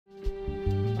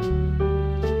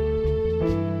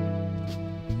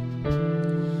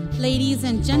Ladies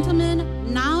and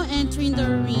gentlemen, now entering the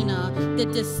arena, the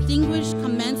distinguished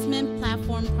commencement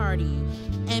platform party,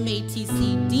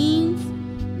 MATC deans,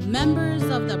 members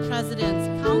of the President's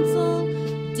Council,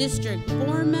 district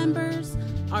board members,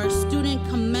 our student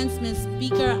commencement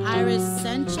speaker, Iris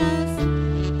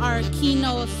Sanchez, our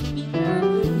keynote speaker,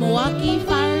 Milwaukee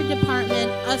Fire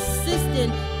Department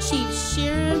Assistant Chief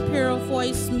Sharon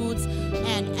Purifoy-Smoots,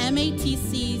 and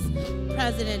MATC's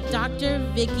President, Dr.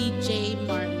 Vicki J.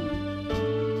 Martin.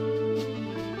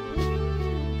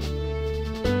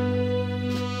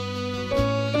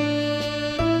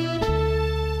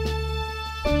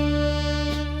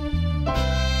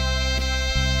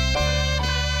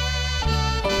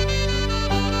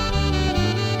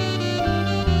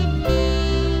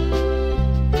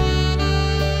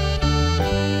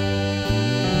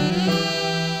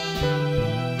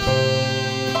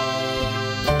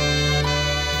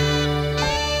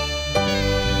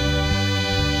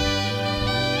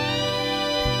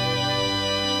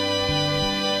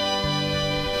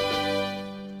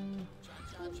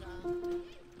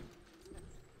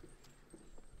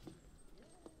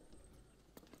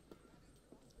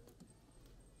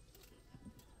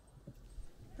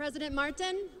 President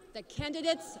Martin, the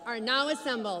candidates are now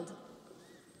assembled.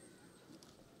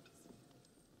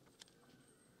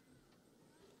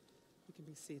 You can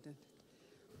be seated.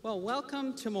 Well,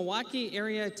 welcome to Milwaukee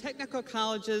Area Technical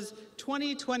College's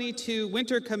 2022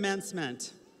 Winter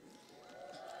Commencement.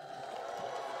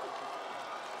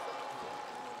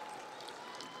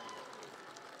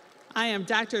 I am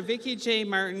Dr. Vicki J.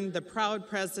 Martin, the proud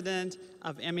president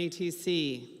of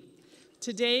MATC.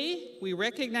 Today, we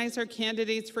recognize our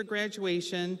candidates for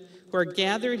graduation who are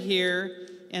gathered here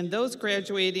and those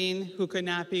graduating who could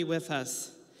not be with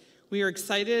us. We are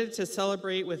excited to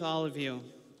celebrate with all of you.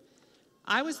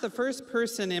 I was the first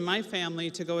person in my family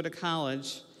to go to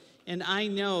college, and I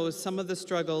know some of the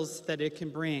struggles that it can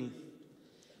bring.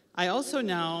 I also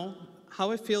know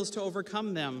how it feels to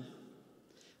overcome them.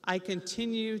 I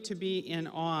continue to be in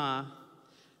awe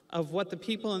of what the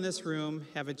people in this room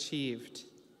have achieved.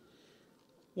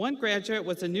 One graduate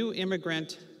was a new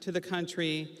immigrant to the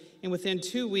country and within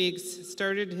 2 weeks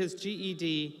started his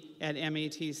GED at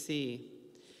MATC.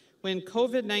 When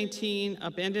COVID-19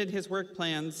 upended his work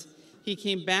plans, he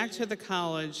came back to the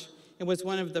college and was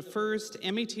one of the first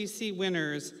MATC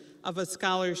winners of a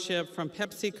scholarship from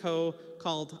PepsiCo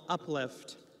called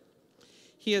Uplift.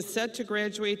 He is set to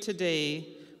graduate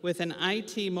today with an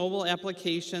IT mobile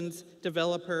applications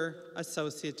developer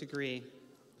associate degree.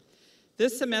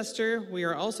 This semester, we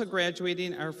are also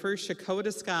graduating our first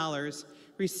Shakota Scholars,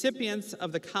 recipients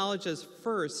of the college's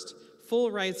first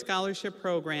full-ride scholarship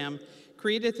program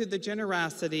created through the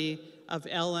generosity of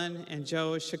Ellen and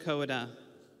Joe Shakota.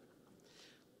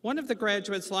 One of the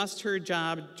graduates lost her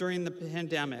job during the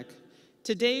pandemic.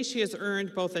 Today, she has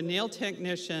earned both a nail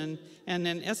technician and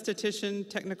an esthetician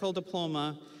technical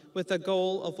diploma with the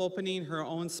goal of opening her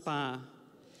own spa.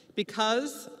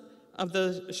 Because of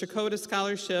the Shakota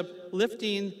Scholarship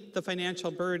lifting the financial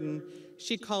burden,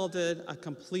 she called it a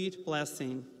complete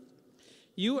blessing.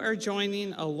 You are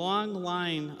joining a long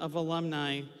line of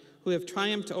alumni who have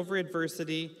triumphed over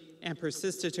adversity and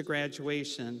persisted to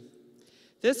graduation.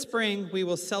 This spring, we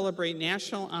will celebrate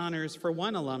national honors for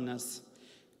one alumnus.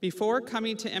 Before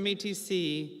coming to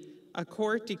MATC, a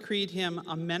court decreed him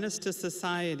a menace to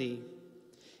society.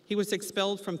 He was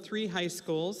expelled from 3 high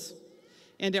schools,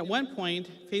 and at one point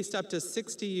faced up to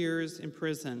 60 years in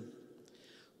prison.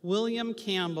 William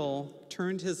Campbell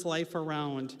turned his life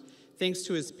around thanks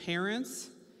to his parents,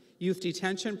 youth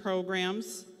detention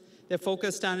programs that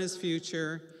focused on his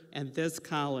future, and this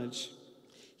college.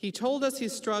 He told us he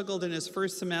struggled in his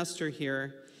first semester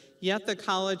here, yet the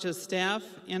college's staff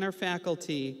and our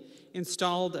faculty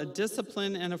installed a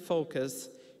discipline and a focus,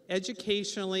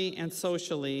 educationally and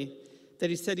socially, that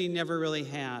he said he never really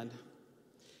had.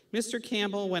 Mr.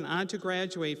 Campbell went on to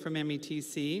graduate from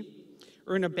MATC,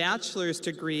 earn a bachelor's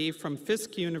degree from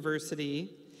Fisk University,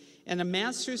 and a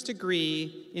master's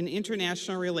degree in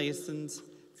international relations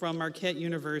from Marquette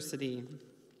University.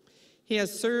 He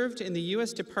has served in the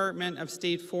U.S. Department of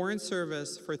State Foreign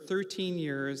Service for 13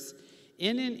 years,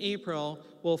 and in April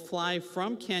will fly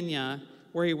from Kenya,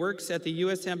 where he works at the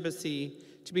U.S. Embassy,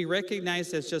 to be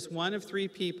recognized as just one of 3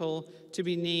 people to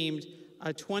be named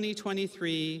a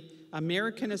 2023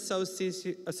 American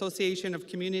Association of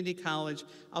Community College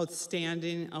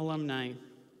Outstanding Alumni.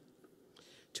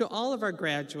 To all of our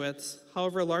graduates,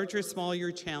 however large or small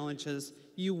your challenges,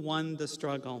 you won the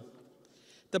struggle.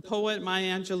 The poet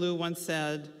Maya Angelou once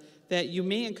said that you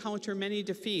may encounter many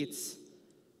defeats,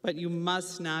 but you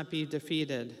must not be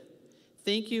defeated.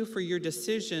 Thank you for your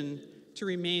decision to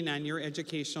remain on your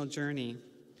educational journey.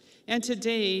 And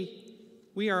today,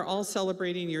 we are all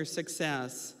celebrating your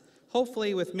success,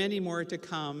 hopefully with many more to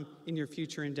come in your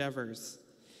future endeavors.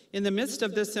 In the midst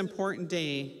of this important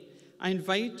day, I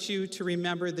invite you to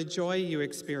remember the joy you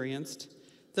experienced,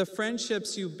 the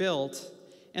friendships you built,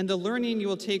 and the learning you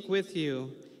will take with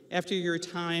you after your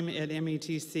time at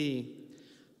MATC.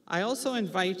 I also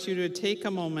invite you to take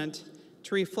a moment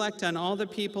to reflect on all the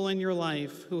people in your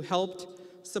life who helped,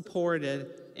 supported,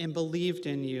 and believed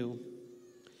in you.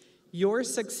 Your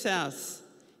success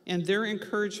and their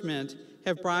encouragement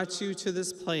have brought you to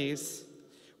this place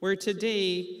where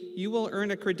today you will earn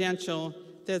a credential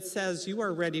that says you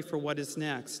are ready for what is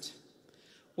next.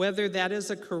 Whether that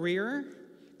is a career,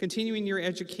 continuing your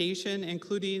education,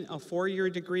 including a 4-year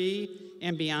degree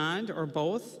and beyond, or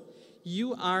both,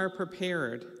 you are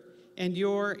prepared. And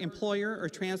your employer or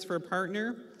transfer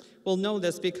partner will know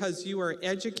this because you are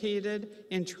educated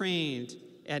and trained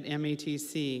at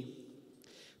MATC.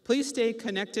 Please stay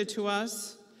connected to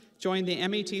us, join the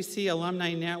MATC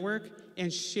Alumni Network,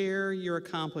 and share your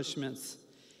accomplishments.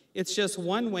 It's just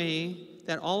one way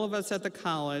that all of us at the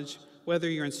college, whether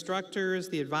you're instructors,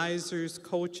 the advisors,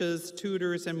 coaches,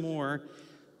 tutors, and more,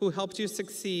 who helped you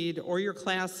succeed, or your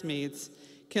classmates,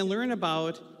 can learn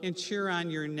about and cheer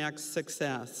on your next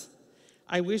success.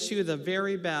 I wish you the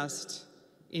very best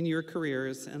in your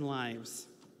careers and lives.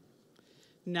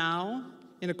 Now,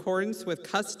 in accordance with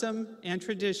custom and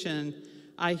tradition,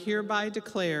 I hereby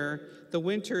declare the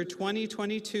winter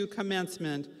 2022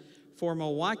 commencement for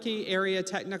Milwaukee Area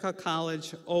Technical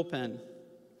College open.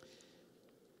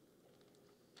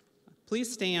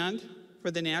 Please stand for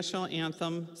the national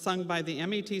anthem sung by the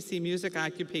MATC Music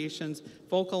Occupations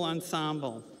Vocal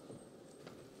Ensemble.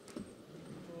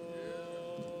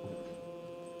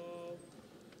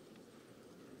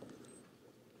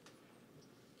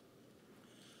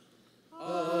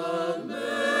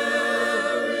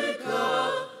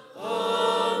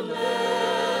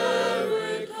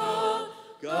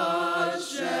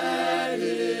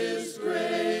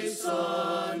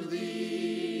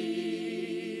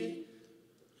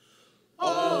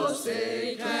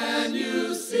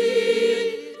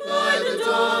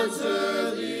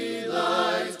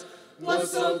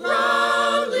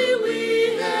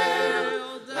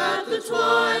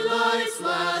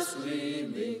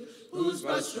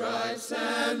 Stripes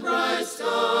and bright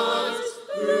stars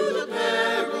through the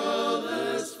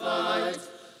perilous fight,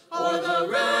 o'er the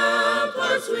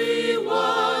ramparts we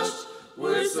watched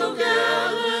were so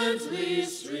gallantly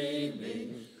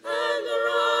streaming, and the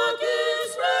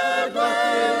rockets' red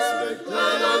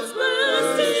clouds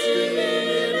bursting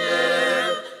in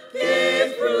air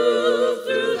gave proof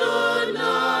through the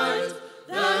night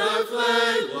that our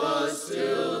flag was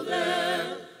still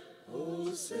there.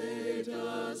 Oh, say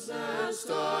does that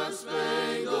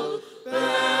star-spangled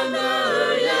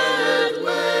banner yet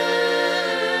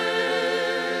wave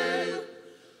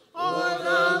o'er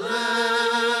the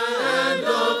land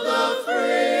of the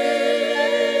free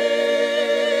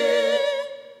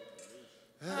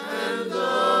and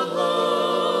the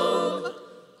home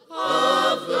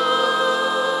of the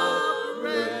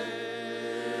brave?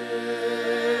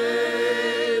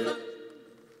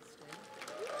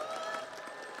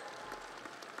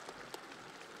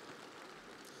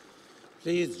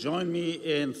 Please join me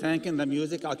in thanking the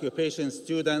music occupation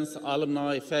students,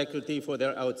 alumni, faculty for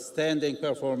their outstanding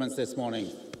performance this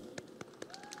morning.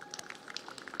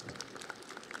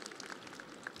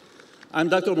 I'm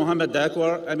Dr. Mohammed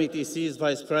Dakwar, MATC's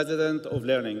Vice President of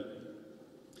Learning.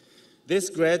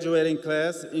 This graduating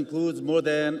class includes more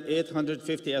than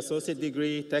 850 associate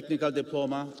degree, technical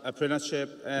diploma,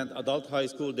 apprenticeship, and adult high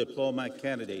school diploma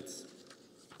candidates.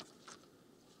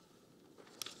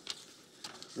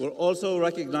 We're also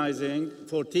recognizing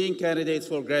 14 candidates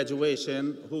for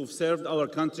graduation who've served our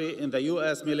country in the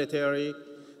U.S. military.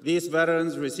 These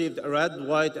veterans received a red,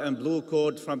 white, and blue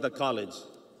code from the college.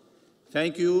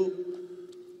 Thank you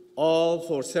all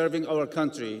for serving our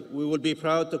country. We will be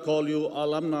proud to call you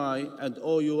alumni and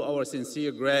owe you our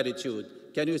sincere gratitude.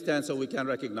 Can you stand so we can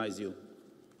recognize you?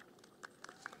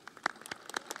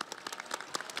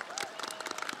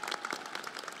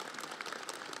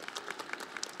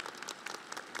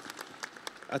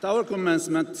 At our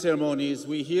commencement ceremonies,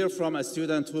 we hear from a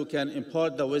student who can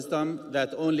impart the wisdom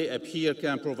that only a peer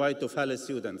can provide to fellow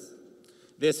students.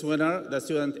 This winner, the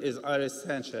student, is Iris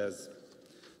Sanchez.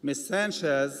 Ms.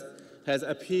 Sanchez has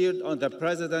appeared on the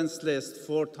President's list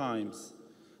 4 times,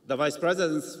 the Vice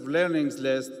President's Learnings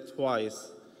list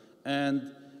twice,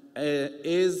 and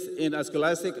is in a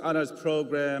Scholastic Honors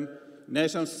Program,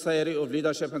 National Society of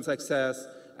Leadership and Success,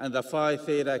 and the Phi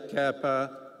Theta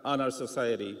Kappa Honor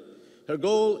Society. Her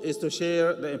goal is to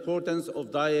share the importance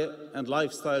of diet and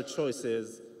lifestyle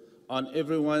choices on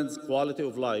everyone's quality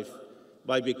of life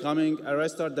by becoming a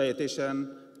registered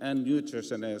dietitian and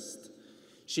nutritionist.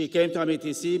 She came to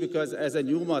MATC because as a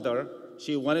new mother,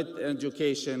 she wanted an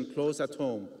education close at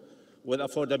home with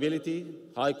affordability,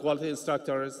 high-quality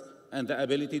instructors, and the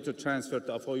ability to transfer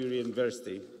to a four-year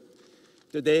university.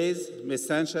 Today, Ms.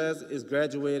 Sanchez is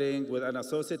graduating with an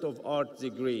Associate of Arts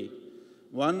degree,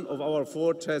 one of our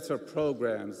 4 transfer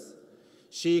programs.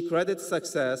 She credits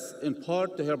success in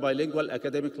part to her bilingual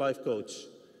academic life coach,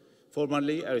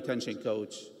 formerly a retention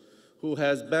coach, who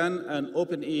has been an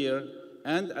open ear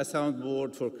and a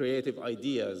soundboard for creative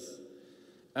ideas.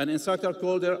 An instructor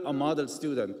called her a model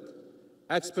student,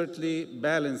 expertly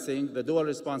balancing the dual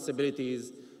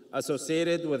responsibilities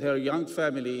associated with her young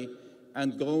family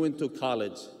and going to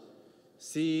college.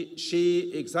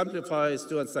 She exemplifies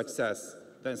student success,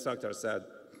 the instructor said.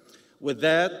 With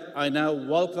that, I now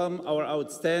welcome our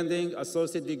outstanding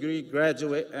associate degree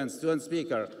graduate and student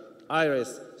speaker,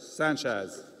 Iris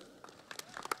Sanchez.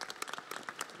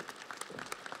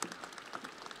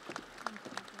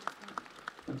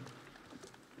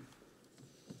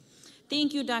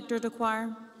 Thank you, Dr.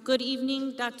 Dequar. Good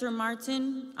evening, Dr.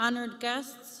 Martin, honored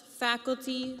guests,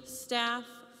 faculty, staff,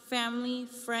 family,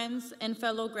 friends, and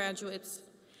fellow graduates.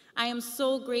 I am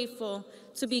so grateful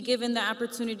to be given the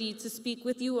opportunity to speak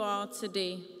with you all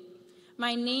today.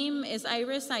 My name is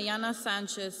Iris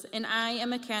Sanchez, and I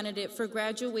am a candidate for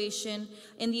graduation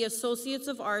in the Associates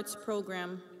of Arts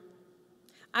program.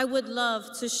 I would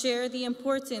love to share the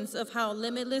importance of how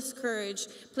limitless courage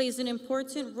plays an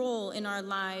important role in our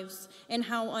lives and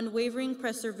how unwavering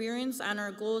perseverance on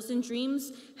our goals and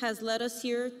dreams has led us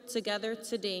here together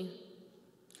today.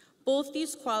 Both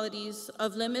these qualities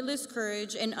of limitless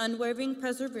courage and unwavering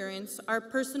perseverance are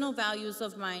personal values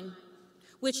of mine,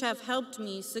 which have helped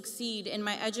me succeed in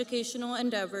my educational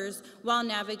endeavors while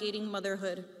navigating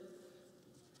motherhood.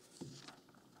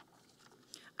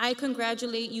 I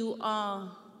congratulate you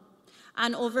all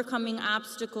on overcoming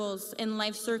obstacles in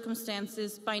life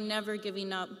circumstances by never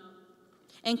giving up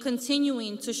and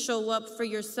continuing to show up for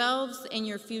yourselves and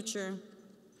your future.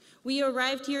 We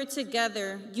arrived here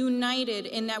together, united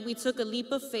in that we took a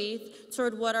leap of faith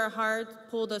toward what our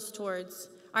heart pulled us towards,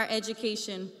 our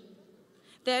education.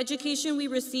 The education we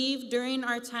received during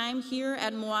our time here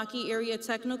at Milwaukee Area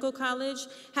Technical College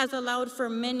has allowed for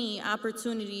many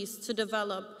opportunities to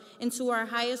develop into our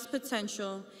highest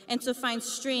potential and to find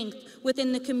strength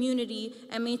within the community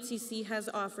MATC has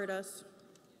offered us.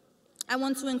 I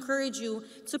want to encourage you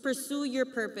to pursue your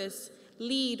purpose,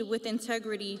 lead with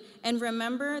integrity, and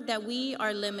remember that we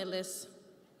are limitless.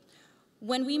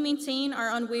 When we maintain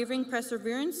our unwavering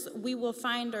perseverance, we will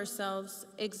find ourselves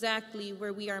exactly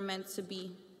where we are meant to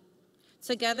be.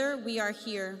 Together, we are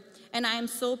here, and I am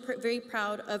so very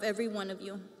proud of every one of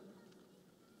you.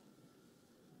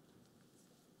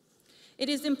 It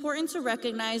is important to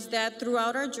recognize that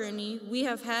throughout our journey, we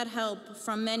have had help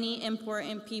from many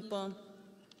important people.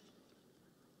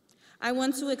 I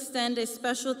want to extend a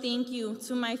special thank you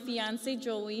to my fiance,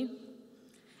 Joey,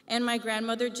 and my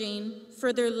grandmother, Jane,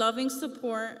 for their loving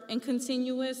support and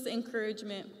continuous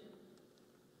encouragement.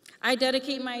 I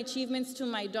dedicate my achievements to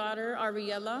my daughter,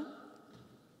 Ariella,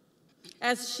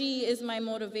 as she is my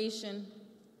motivation.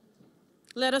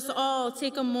 Let us all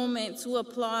take a moment to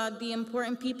applaud the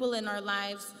important people in our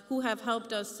lives who have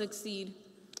helped us succeed.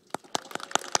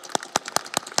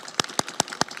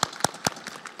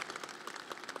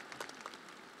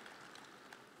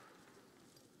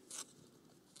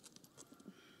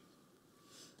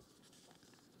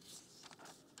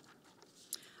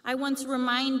 I want to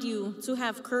remind you to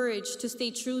have courage to stay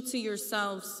true to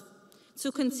yourselves, to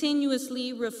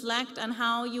continuously reflect on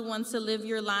how you want to live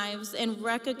your lives and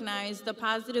recognize the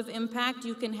positive impact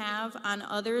you can have on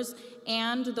others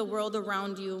and the world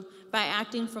around you by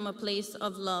acting from a place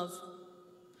of love.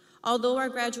 Although our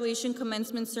graduation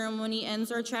commencement ceremony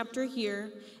ends our chapter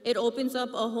here, it opens up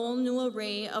a whole new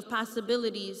array of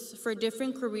possibilities for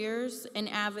different careers and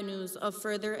avenues of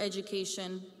further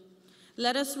education.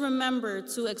 Let us remember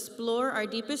to explore our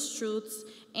deepest truths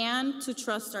and to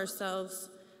trust ourselves.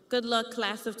 Good luck,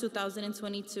 class of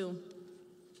 2022.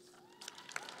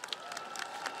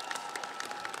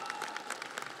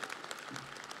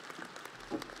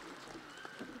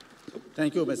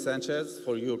 Thank you, Ms. Sanchez,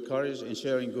 for your courage in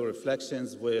sharing your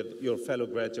reflections with your fellow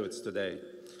graduates today.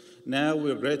 Now,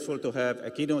 we're grateful to have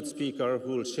a keynote speaker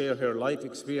who will share her life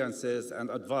experiences and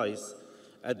advice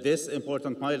at this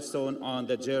important milestone on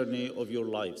the journey of your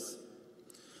lives.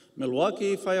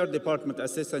 Milwaukee Fire Department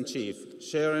Assistant Chief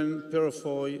Sharon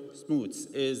Purifoy Smoots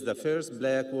is the first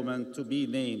Black woman to be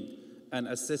named and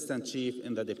assistant chief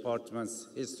in the department's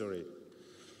history.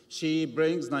 She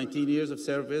brings 19 years of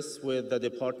service with the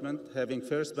department, having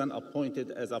first been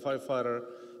appointed as a firefighter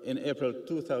in April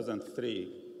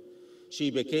 2003.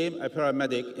 She became a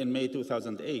paramedic in May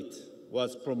 2008,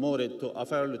 was promoted to a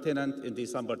fire lieutenant in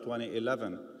December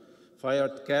 2011,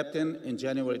 fired captain in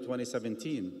January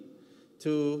 2017,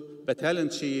 to battalion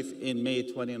chief in May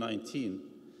 2019,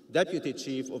 deputy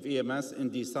chief of EMS in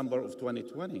December of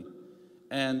 2020,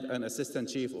 and an assistant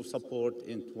chief of support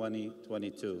in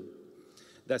 2022.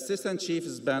 The assistant chief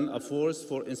has been a force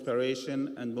for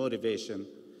inspiration and motivation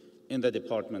in the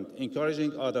department,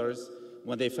 encouraging others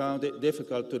when they found it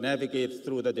difficult to navigate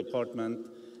through the department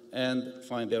and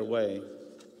find their way.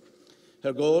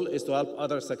 Her goal is to help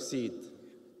others succeed,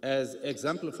 as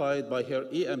exemplified by her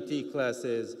EMT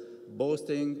classes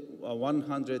boasting a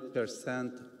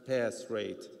 100% pass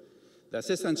rate. The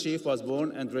assistant chief was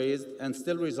born and raised and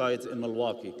still resides in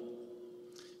Milwaukee.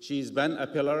 She's been a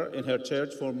pillar in her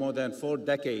church for more than 4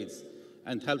 decades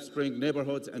and helps bring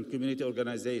neighborhoods and community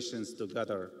organizations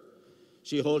together.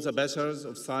 She holds a Bachelor's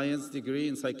of Science degree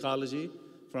in psychology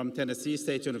from Tennessee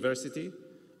State University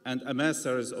and a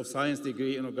Master's of Science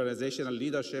degree in organizational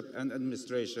leadership and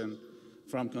administration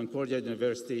from Concordia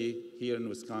University here in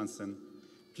Wisconsin.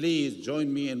 Please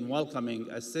join me in welcoming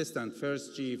Assistant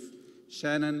First Chief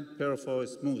Shannon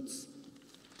Perifoy-Smoots.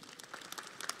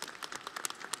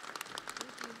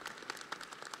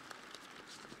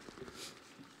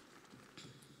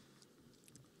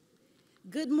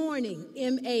 Good morning,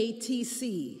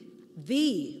 MATC,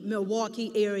 the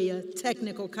Milwaukee Area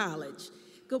Technical College.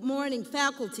 Good morning,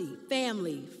 faculty,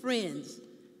 family, friends,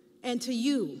 and to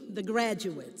you, the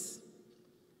graduates.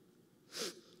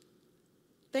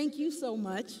 Thank you so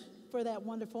much for that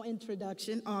wonderful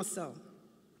introduction also.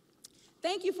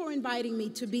 Thank you for inviting me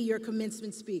to be your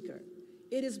commencement speaker.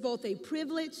 It is both a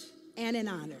privilege and an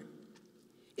honor.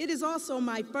 It is also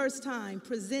my first time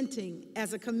presenting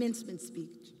as a commencement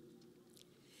speaker.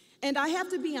 And I have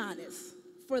to be honest,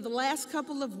 for the last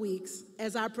couple of weeks,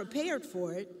 as I prepared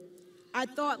for it, I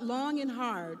thought long and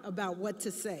hard about what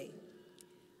to say.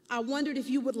 I wondered if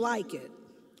you would like it.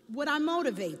 Would I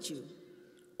motivate you?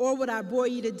 Or would I bore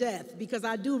you to death? Because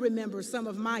I do remember some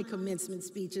of my commencement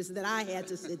speeches that I had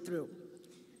to sit through.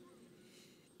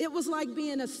 It was like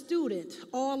being a student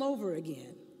all over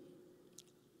again.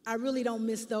 I really don't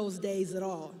miss those days at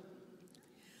all.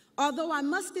 Although I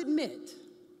must admit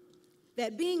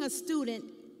that being a student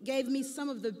gave me some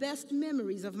of the best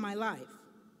memories of my life.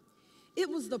 It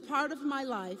was the part of my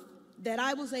life that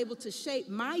I was able to shape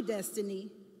my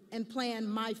destiny and plan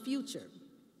my future.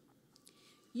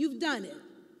 You've done it.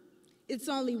 It's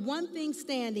only one thing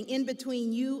standing in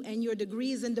between you and your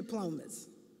degrees and diplomas: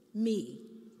 me.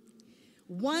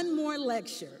 One more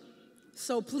lecture,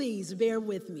 so please bear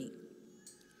with me.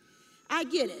 I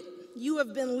get it. You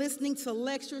have been listening to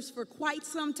lectures for quite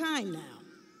some time now.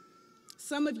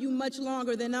 Some of you much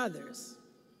longer than others.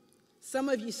 Some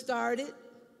of you started,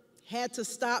 had to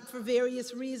stop for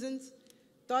various reasons,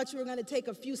 thought you were going to take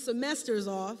a few semesters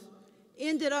off,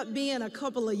 ended up being a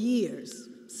couple of years,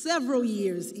 several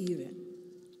years even.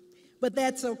 But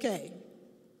that's okay.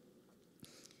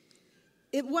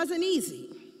 It wasn't easy.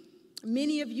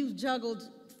 Many of you juggled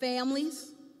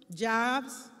families,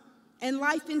 jobs, and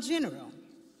life in general.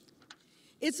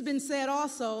 It's been said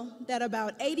also that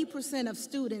about 80% of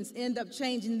students end up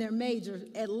changing their major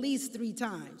at least 3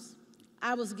 times.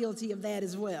 I was guilty of that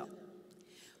as well.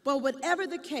 But whatever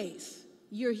the case,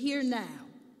 you're here now.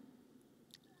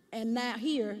 And now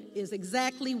here is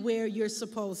exactly where you're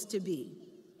supposed to be.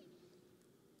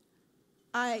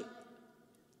 I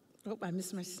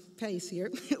missed my pace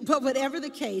here. But whatever the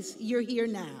case, you're here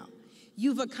now.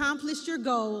 You've accomplished your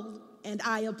goal, and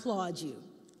I applaud you.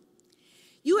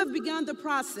 You have begun the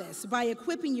process by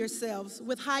equipping yourselves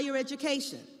with higher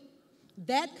education.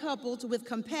 That, coupled with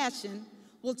compassion,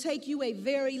 will take you a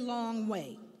very long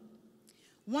way.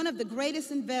 One of the greatest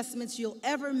investments you'll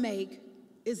ever make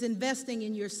is investing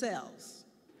in yourselves.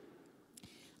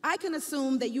 I can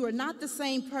assume that you are not the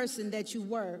same person that you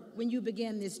were when you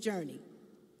began this journey.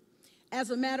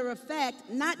 As a matter of fact,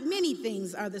 not many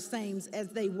things are the same as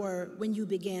they were when you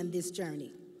began this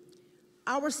journey.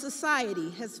 Our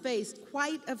society has faced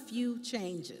quite a few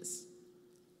changes.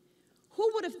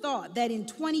 Who would have thought that in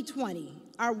 2020,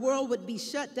 our world would be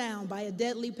shut down by a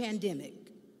deadly pandemic?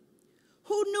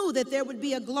 Who knew that there would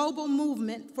be a global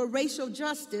movement for racial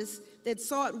justice that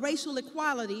sought racial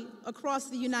equality across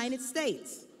the United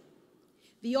States?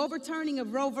 The overturning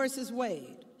of Roe versus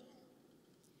Wade.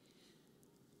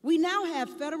 We now have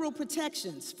federal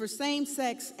protections for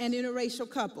same-sex and interracial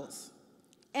couples.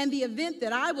 And the event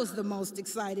that I was the most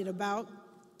excited about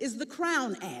is the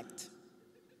Crown Act.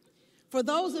 For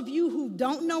those of you who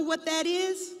don't know what that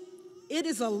is, it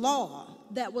is a law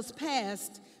that was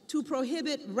passed to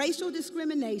prohibit racial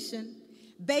discrimination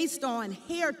based on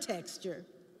hair texture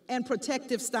and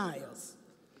protective styles.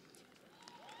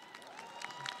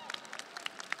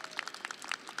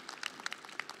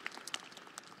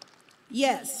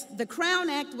 Yes, the Crown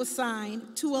Act was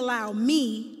signed to allow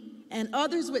me and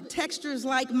others with textures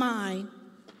like mine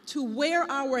to wear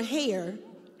our hair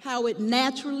how it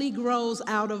naturally grows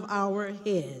out of our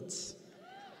heads.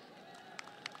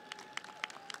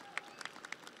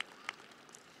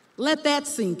 Let that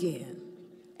sink in.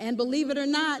 And believe it or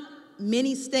not,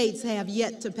 many states have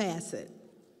yet to pass it.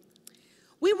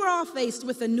 We were all faced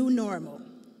with a new normal.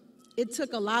 It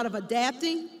took a lot of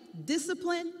adapting,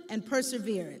 discipline, and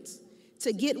perseverance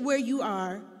to get where you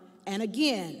are, and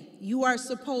again, you are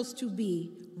supposed to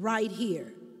be right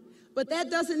here. But that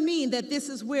doesn't mean that this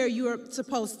is where you're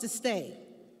supposed to stay.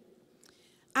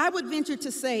 I would venture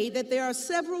to say that there are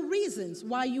several reasons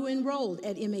why you enrolled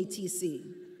at MATC.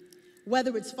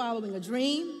 Whether it's following a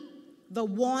dream, the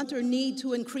want or need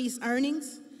to increase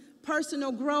earnings,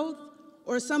 personal growth,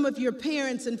 or some of your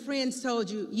parents and friends told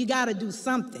you, you gotta do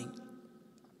something.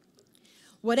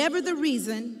 Whatever the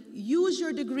reason, use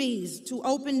your degrees to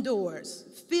open doors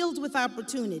filled with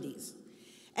opportunities.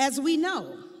 As we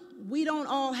know, we don't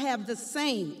all have the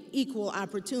same equal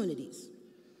opportunities,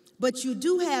 but you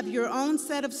do have your own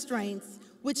set of strengths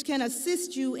which can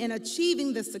assist you in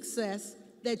achieving the success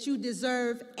that you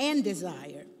deserve and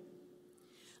desire.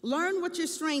 Learn what your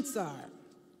strengths are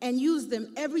and use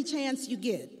them every chance you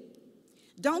get.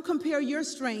 Don't compare your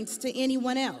strengths to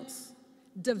anyone else.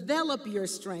 Develop your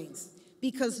strengths,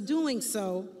 because doing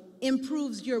so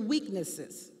improves your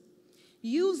weaknesses.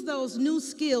 Use those new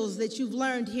skills that you've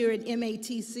learned here at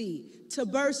MATC to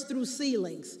burst through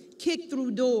ceilings, kick through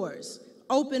doors,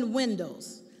 open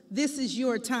windows. This is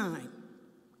your time.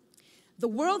 The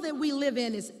world that we live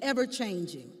in is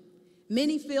ever-changing.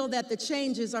 Many feel that the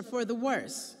changes are for the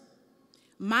worse.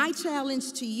 My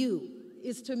challenge to you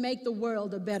is to make the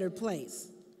world a better place.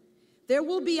 There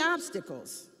will be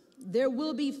obstacles. There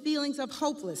will be feelings of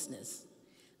hopelessness.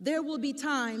 There will be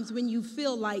times when you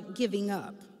feel like giving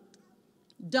up.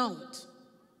 Don't.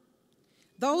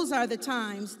 Those are the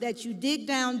times that you dig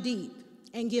down deep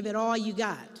and give it all you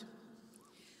got.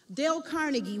 Dale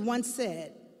Carnegie once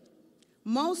said,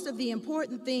 "Most of the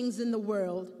important things in the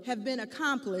world have been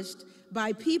accomplished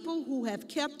by people who have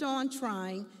kept on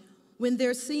trying when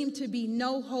there seemed to be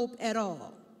no hope at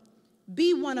all."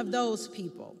 Be one of those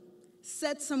people.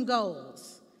 Set some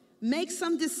goals. Make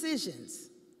some decisions.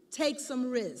 Take some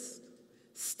risks.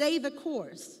 Stay the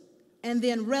course, and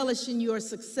then relish in your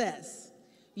success.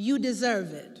 You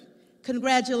deserve it.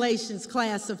 Congratulations,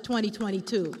 class of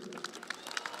 2022.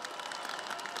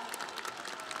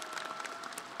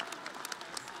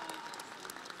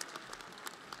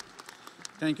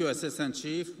 Thank you, Assistant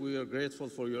Chief. We are grateful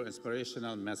for your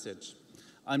inspirational message.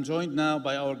 I'm joined now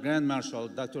by our Grand Marshal,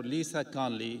 Dr. Lisa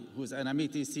Conley, who's an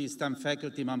MATC STEM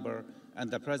faculty member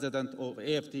and the president of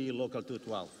AFT Local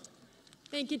 212.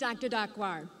 Thank you, Dr.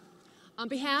 Dakwar. On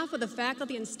behalf of the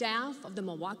faculty and staff of the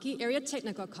Milwaukee Area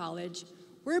Technical College,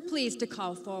 we're pleased to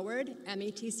call forward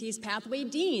MATC's Pathway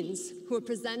Deans, who will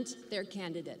present their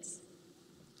candidates.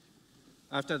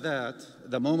 After that,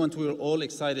 the moment we were all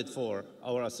excited for,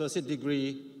 our associate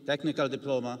degree, technical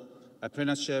diploma,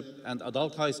 apprenticeship, and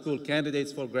adult high school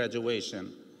candidates for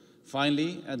graduation.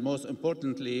 Finally, and most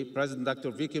importantly, President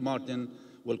Dr. Vicki Martin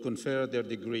will confer their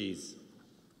degrees.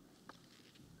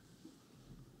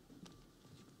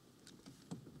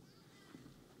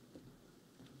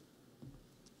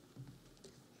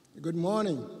 Good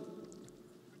morning.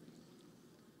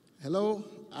 Hello,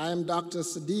 I am Dr.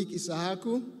 Sadiq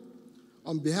Isahaku.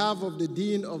 On behalf of the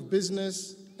Dean of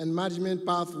Business and Management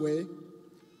Pathway,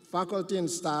 faculty and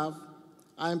staff,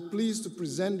 I am pleased to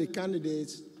present the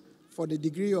candidates for the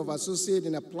degree of Associate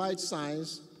in Applied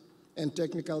Science and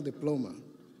Technical Diploma.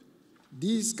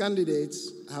 These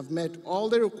candidates have met all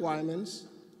the requirements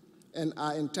and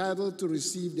are entitled to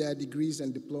receive their degrees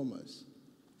and diplomas.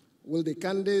 Will the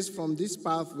candidates from this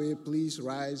pathway please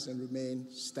rise and remain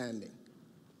standing?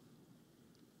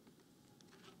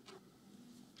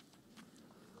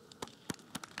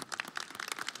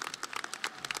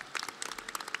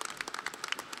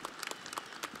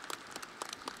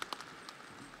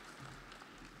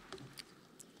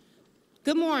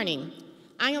 Good morning.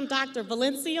 I am Dr.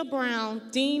 Valencia Brown,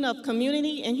 Dean of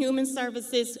Community and Human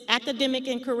Services Academic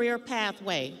and Career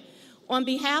Pathway. On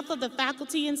behalf of the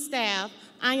faculty and staff,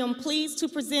 I am pleased to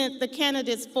present the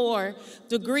candidates for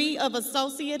degree of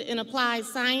Associate in Applied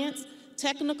Science,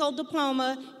 Technical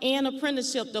Diploma, and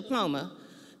Apprenticeship Diploma.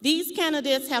 These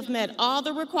candidates have met all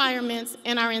the requirements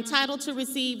and are entitled to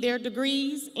receive their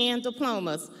degrees and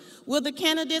diplomas. Will the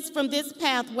candidates from this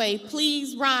pathway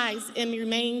please rise and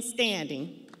remain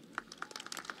standing?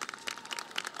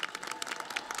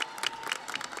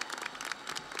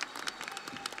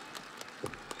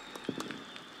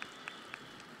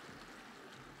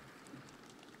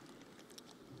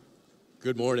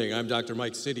 Good morning. I'm Dr.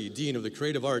 Mike City, Dean of the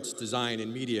Creative Arts, Design,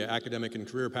 and Media Academic and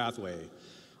Career Pathway.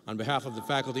 On behalf of the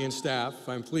faculty and staff,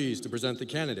 I'm pleased to present the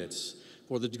candidates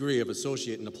for the degree of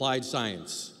Associate in Applied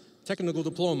Science, Technical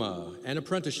Diploma, and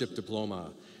Apprenticeship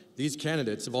Diploma. These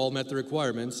candidates have all met the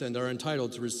requirements and are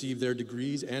entitled to receive their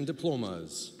degrees and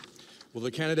diplomas. Will the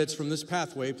candidates from this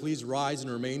pathway please rise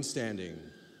and remain standing?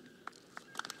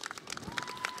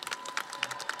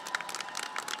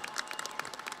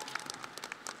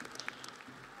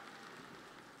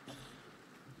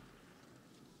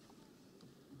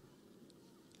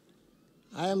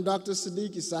 I am Dr.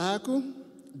 Sadiq Isahaku,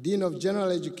 Dean of General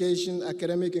Education,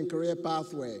 Academic and Career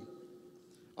Pathway.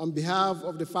 On behalf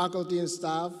of the faculty and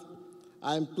staff,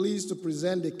 I am pleased to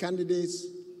present the candidates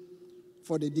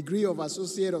for the degree of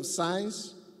Associate of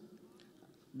Science,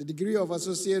 the degree of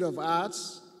Associate of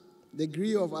Arts, the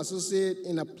degree of Associate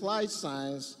in Applied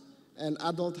Science, and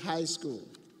Adult High School.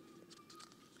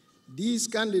 These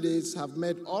candidates have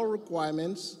met all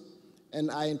requirements and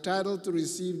are entitled to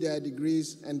receive their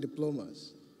degrees and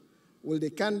diplomas. Will the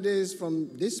candidates from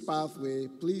this pathway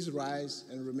please rise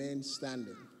and remain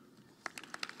standing?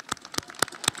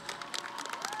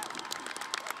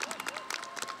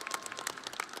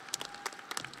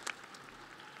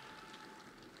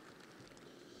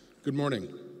 Good morning.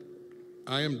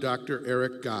 I am Dr.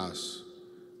 Eric Goss,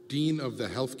 Dean of the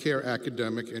Healthcare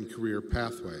Academic and Career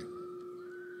Pathway.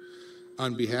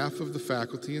 On behalf of the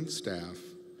faculty and staff,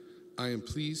 I am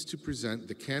pleased to present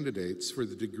the candidates for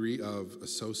the degree of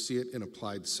Associate in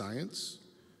Applied Science,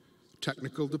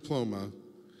 Technical Diploma,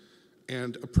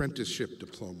 and Apprenticeship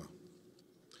Diploma.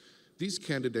 These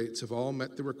candidates have all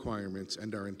met the requirements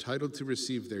and are entitled to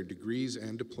receive their degrees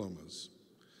and diplomas.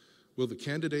 Will the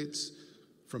candidates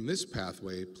from this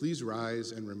pathway please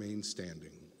rise and remain standing?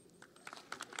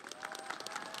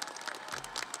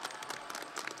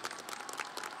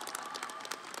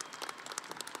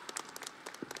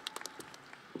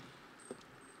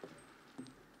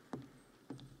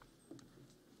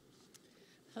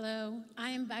 Hello,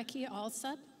 I am Becky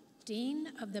Alsup,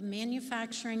 Dean of the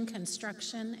Manufacturing,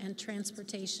 Construction, and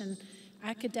Transportation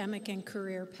Academic and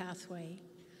Career Pathway.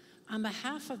 On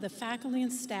behalf of the faculty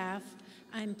and staff,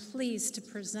 I'm pleased to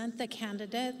present the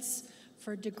candidates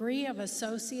for degree of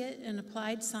Associate in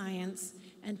Applied Science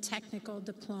and Technical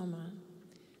Diploma.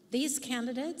 These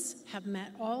candidates have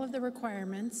met all of the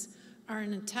requirements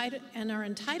and are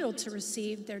entitled to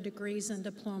receive their degrees and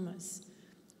diplomas.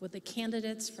 Will the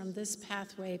candidates from this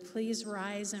pathway please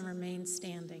rise and remain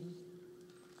standing?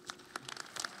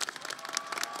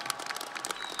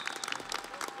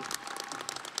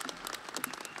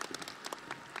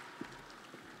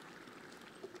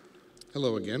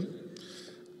 Hello again.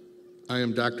 I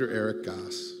am Dr. Eric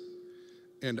Goss,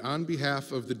 and on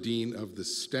behalf of the Dean of the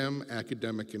STEM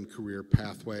Academic and Career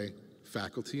Pathway,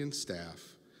 faculty and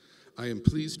staff, I am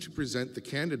pleased to present the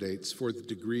candidates for the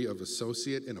degree of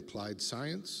Associate in Applied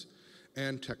Science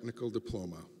and Technical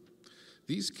Diploma.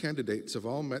 These candidates have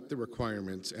all met the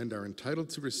requirements and are entitled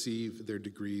to receive their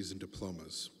degrees and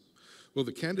diplomas. Will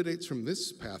the candidates from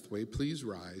this pathway please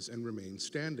rise and remain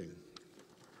standing?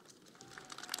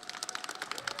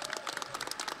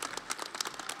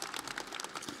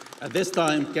 At this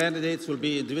time, candidates will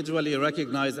be individually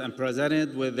recognized and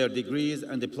presented with their degrees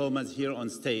and diplomas here on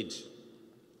stage.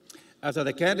 After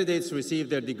the candidates receive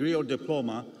their degree or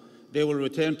diploma, they will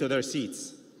return to their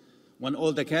seats. When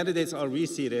all the candidates are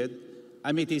reseated,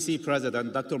 MATC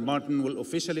President Dr. Martin will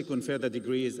officially confer the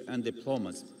degrees and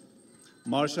diplomas.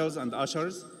 Marshals and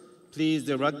ushers, please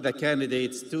direct the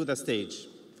candidates to the stage.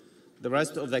 The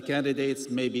rest of the candidates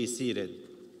may be seated.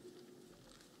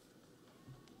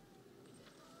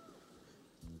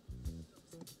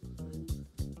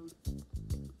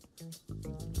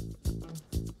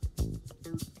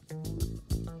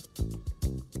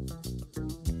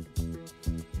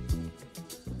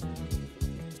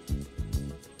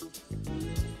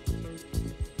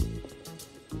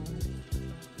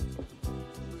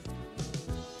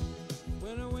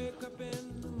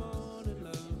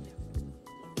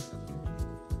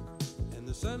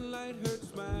 Sunlight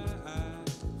hurts my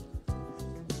eyes,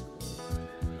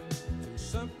 and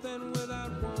something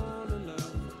without wanting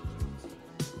love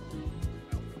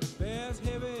lies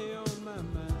heavy on my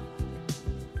mind.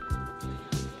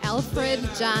 Alfred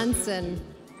Johnson.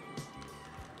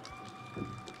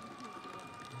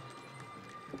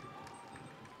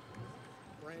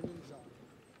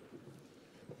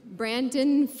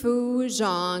 Brandon Fu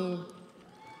Zhang.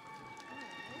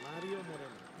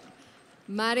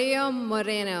 Mario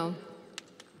Moreno.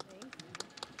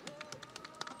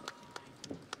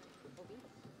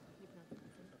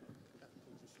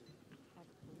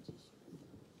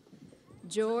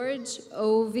 George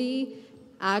Ovi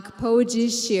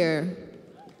Akpojishir.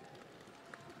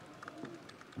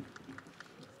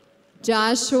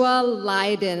 Joshua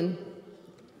Leiden.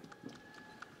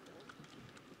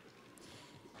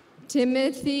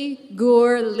 Timothy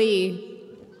Gur Lee.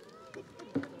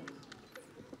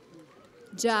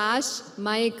 Josh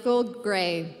Michael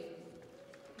Gray.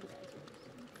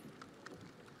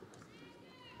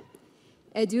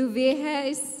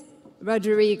 Eduviges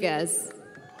Rodriguez.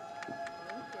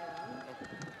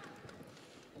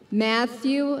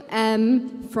 Matthew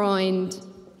M. Freund.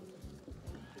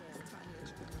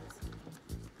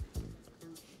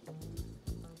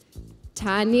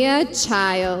 Tanya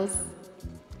Childs.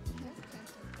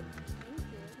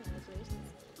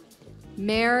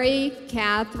 Mary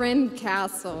Catherine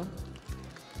Castle.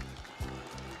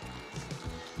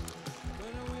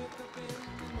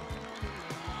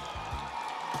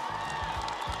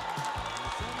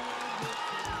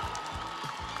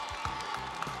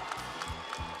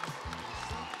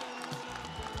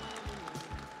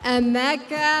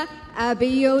 Emeka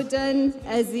Abiodun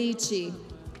Ezichi.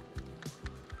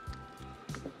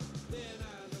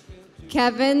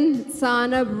 Kevin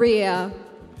Sanabria.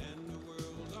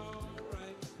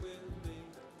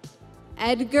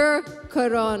 Edgar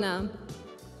Corona.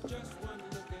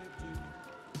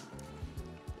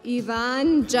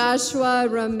 Ivan Joshua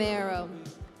Romero.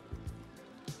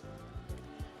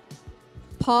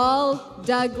 Paul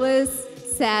Douglas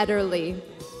Satterley.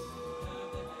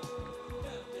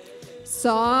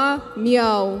 Saw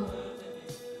Myo.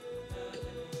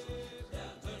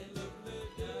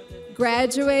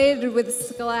 Graduated with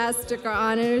Scholastic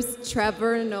Honors,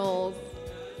 Trevor Knowles.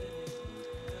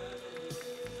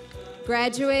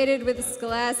 Graduated with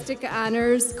Scholastic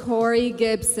Honors, Corey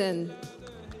Gibson.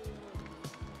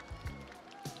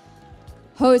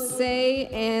 Jose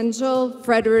Angel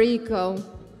Frederico.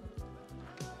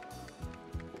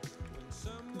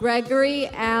 Gregory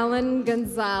Allen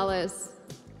Gonzalez.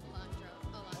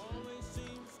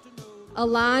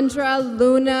 Alondra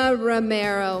Luna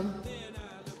Romero.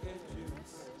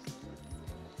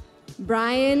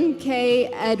 Brian K.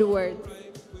 Edwards.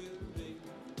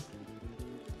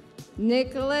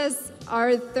 Nicholas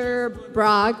Arthur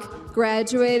Brock,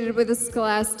 graduated with a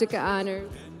Scholastic Honors.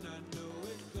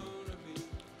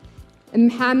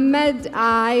 Muhammad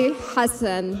I.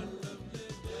 Hassan.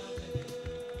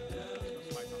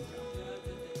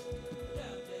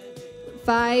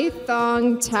 Phi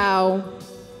Thong Tao.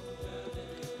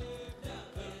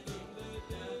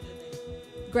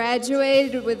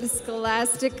 Graduated with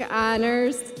Scholastic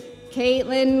Honors,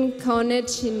 Caitlin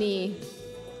Konachini.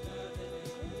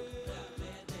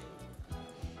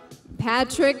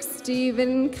 Patrick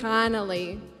Stephen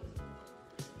Connolly.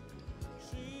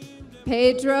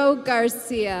 Pedro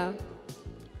Garcia.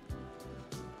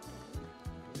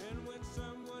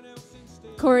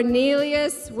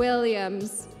 Cornelius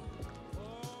Williams.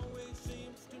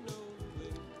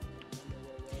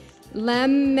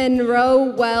 Lem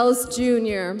Monroe Wells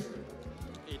Jr.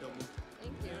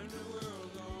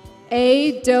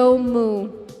 Adomu.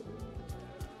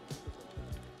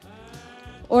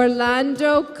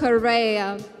 Orlando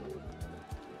Correa.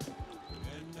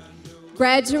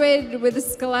 Graduated with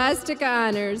Scholastic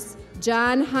Honors,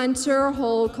 John Hunter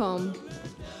Holcomb.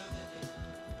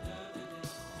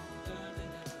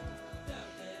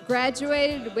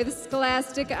 Graduated with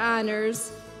Scholastic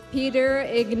Honors, Peter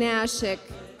Ignashik.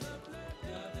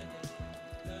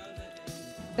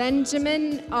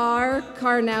 Benjamin R.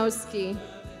 Karnowski.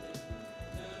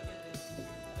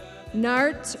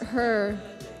 Nart Herr.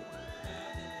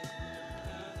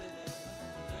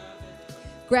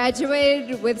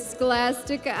 Graduated with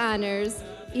Scholastic Honors,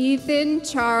 Ethan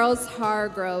Charles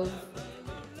Hargrove.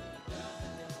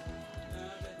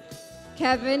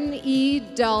 Kevin E.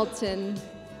 Dalton.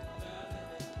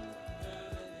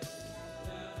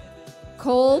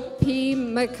 Cole P.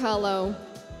 McCullough.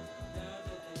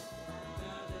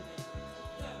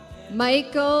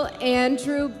 Michael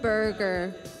Andrew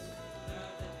Berger.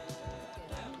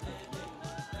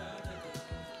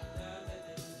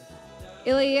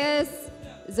 Ilyas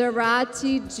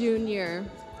Zarati Jr.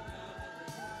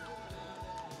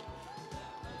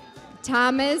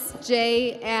 Thomas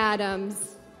J.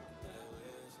 Adams.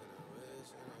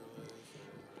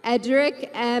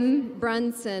 Edric M.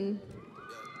 Brunson.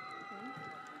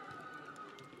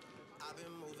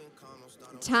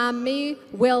 Tommy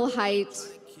Wilhite.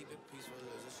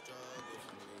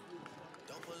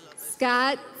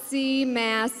 Scott C.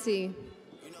 Massey.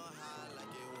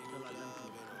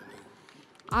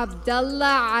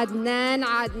 Abdullah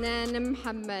Adnan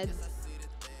Muhammad.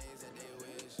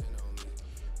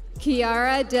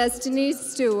 Kiara Destiny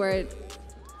Stewart.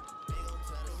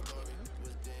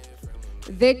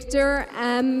 Victor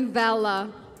M.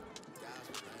 Vella.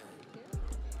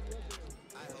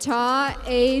 Ta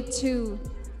A2.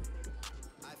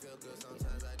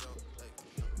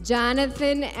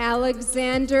 Jonathan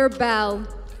Alexander Bell.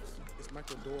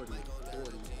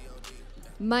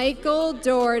 Michael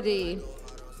Doherty.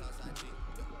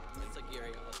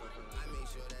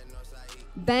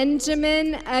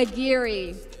 Benjamin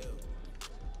Aguirre.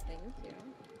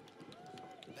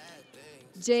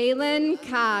 Jalen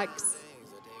Cox.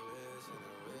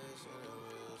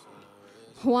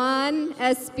 Juan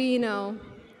Espino.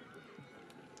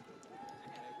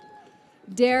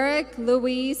 Derek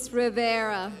Luis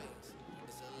Rivera.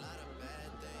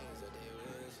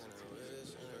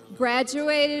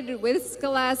 Graduated with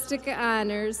Scholastic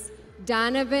Honors,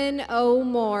 Donovan O.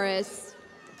 Morris.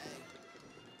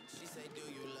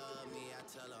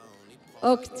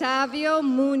 Octavio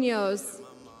Munoz.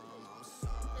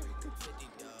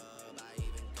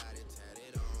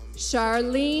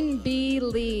 Charlene B.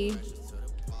 Lee.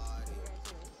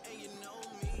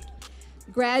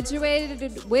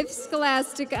 Graduated with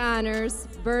Scholastic Honors,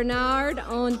 Bernard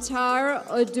Ontar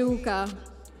Oduka.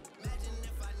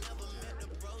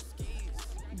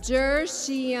 Jer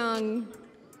Xiang.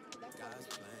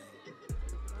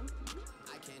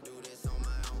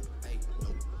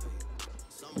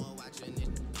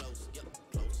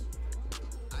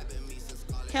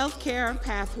 Healthcare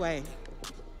pathway.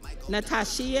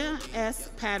 Natasha S.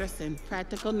 Patterson,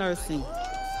 practical nursing.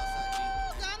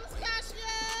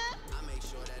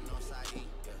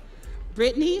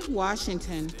 Brittany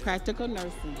Washington, practical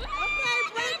nursing.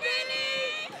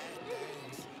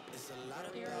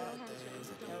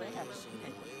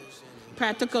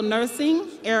 Practical nursing,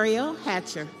 Ariel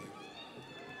Hatcher.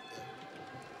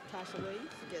 Tasha Williams?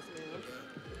 Yes, ma'am.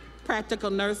 Practical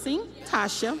nursing,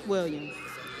 Tasha Williams.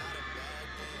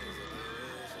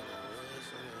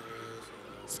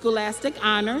 Scholastic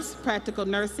Honors, practical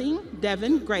nursing,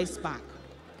 Devin Gracebach.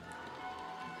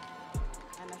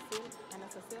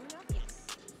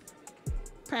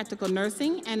 Practical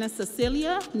nursing, Anna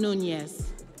Cecilia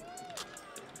Nunez.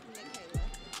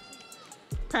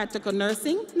 Practical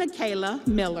nursing, Nikayla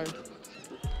Miller.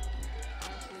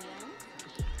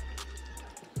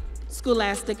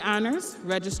 Scholastic Honors,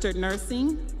 registered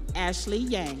nursing, Ashley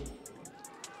Yang.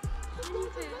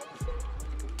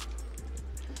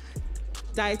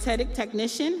 Dietetic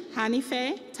technician,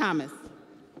 Hanife Thomas.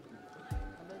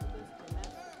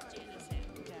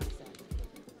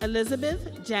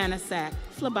 Elizabeth Janasak,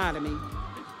 phlebotomy.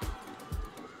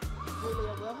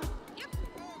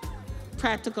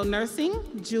 Practical nursing,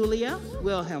 Julia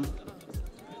Wilhelm.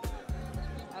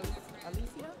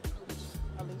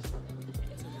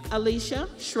 Alicia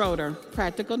Schroeder,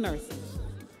 practical nursing.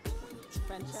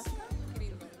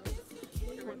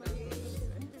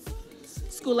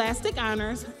 Scholastic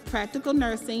Honors, practical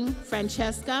nursing,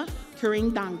 Francesca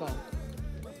Kirindango.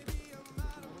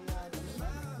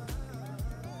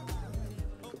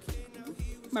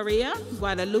 Maria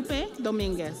Guadalupe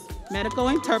Dominguez, medical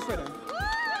interpreter.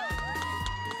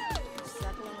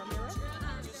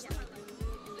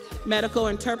 Medical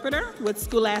interpreter with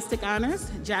Scholastic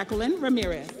Honors, Jacqueline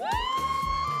Ramirez.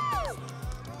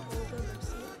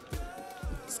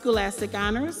 Scholastic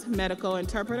Honors, medical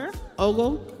interpreter,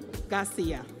 Ogo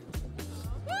Garcia.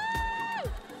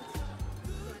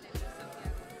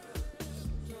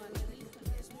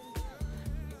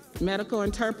 Medical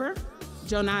interpreter,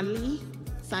 Jonali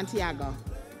Santiago.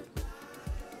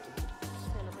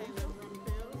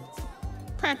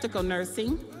 Practical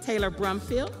nursing, Taylor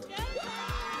Brumfield.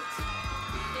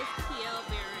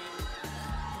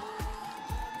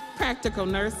 Practical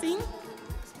nursing,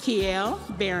 Kiel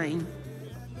Baring.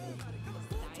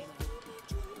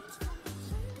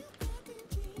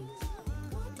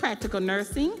 Practical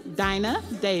nursing, Dinah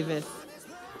Davis.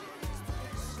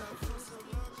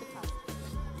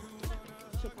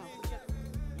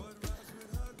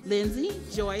 Lindsay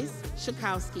Joyce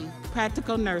Shakowski,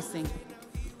 practical nursing.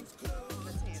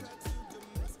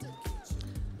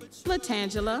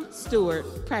 Latangela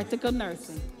Stewart, practical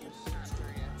nursing.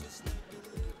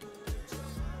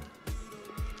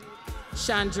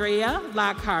 Chandrea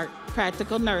Lockhart,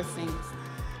 Practical Nursing.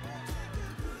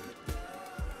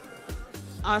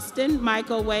 Austin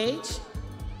Michael Wage,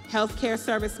 Healthcare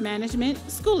Service Management,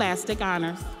 Scholastic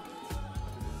Honors.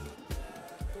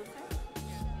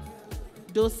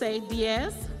 Dulce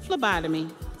Diaz, Phlebotomy.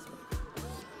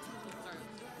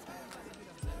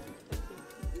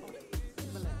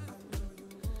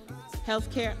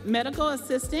 Healthcare Medical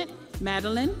Assistant,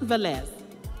 Madeline Velez.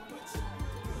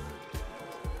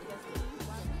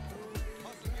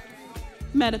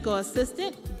 Medical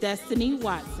Assistant, Destiny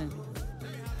Watson.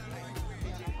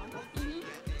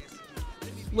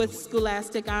 With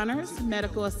Scholastic Honors,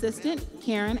 Medical Assistant,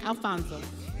 Karen Alfonso.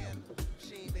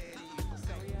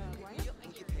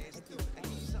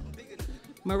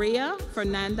 Maria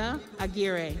Fernanda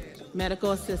Aguirre,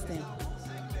 Medical Assistant.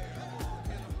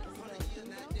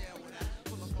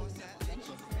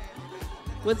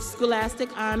 With Scholastic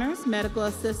Honors, Medical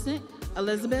Assistant,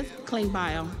 Elizabeth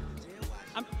Klingbeil.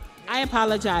 I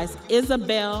apologize,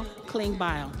 Isabel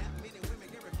Klingbeil.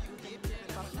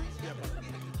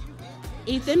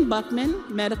 Ethan Buckman,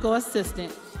 Medical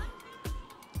Assistant.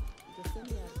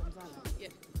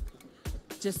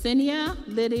 Jasenia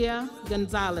Lydia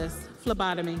Gonzalez,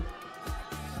 Phlebotomy.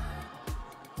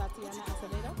 Tatiana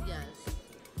Acevedo? Yes.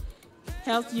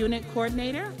 Health Unit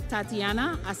Coordinator,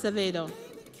 Tatiana Acevedo.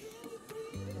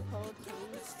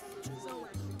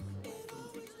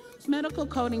 Medical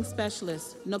Coding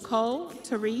Specialist, Nicole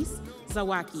Therese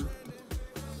Zawaki.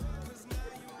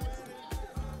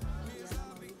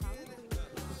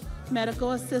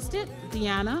 Medical Assistant,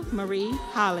 Deanna Marie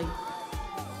Holly.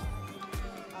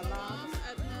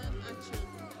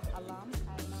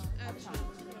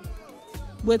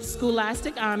 With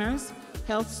Scholastic Honors,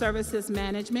 Health Services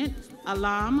Management,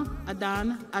 Alam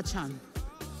Adan Achan.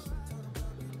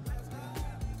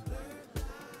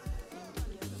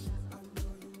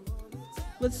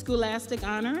 With Scholastic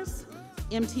Honors,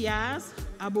 Imtiaz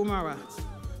Abumara,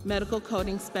 Medical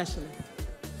Coding Specialist.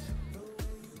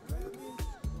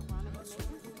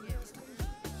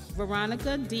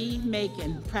 Veronica D.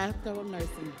 Macon, Practical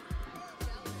Nursing.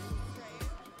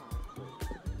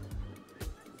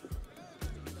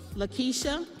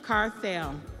 Lakeisha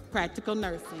Carthel, Practical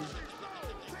Nursing.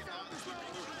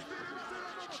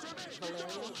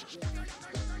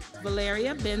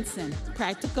 Valeria Benson,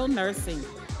 Practical Nursing.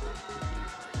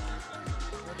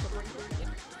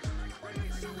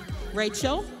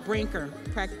 Rachel Brinker,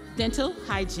 Dental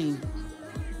Hygiene.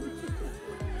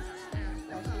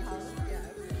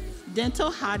 Dental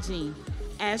Hygiene,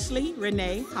 Ashley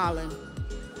Renee Holland.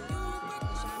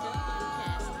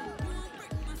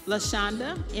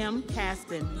 LaShonda M.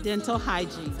 Caston, Dental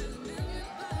Hygiene.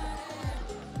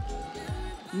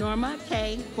 Norma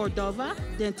K. Cordova,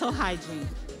 Dental Hygiene.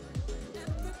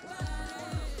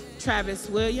 Travis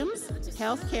Williams,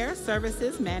 Healthcare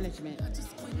Services Management.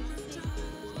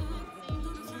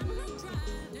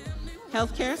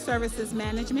 Healthcare Services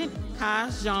Management, Ka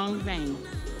Zhong Vang.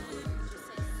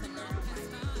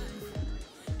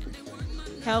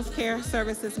 Healthcare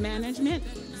Services Management,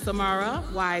 Samara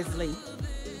Wisely.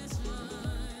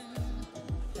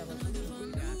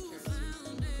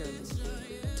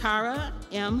 Tara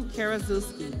M.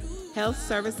 Karaszewski, Health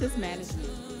Services Management.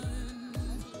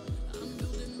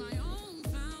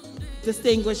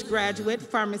 Distinguished Graduate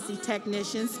Pharmacy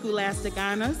Technician, Scholastic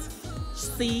Honors,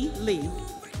 C. Lee.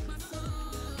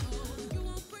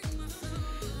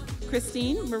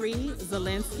 Christine Marie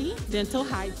Zelensky, Dental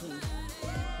Hygiene.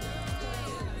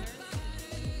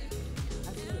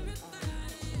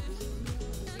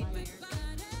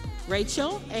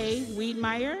 Rachel A.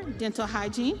 Wiedmeyer, Dental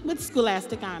Hygiene with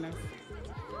Scholastic Honors.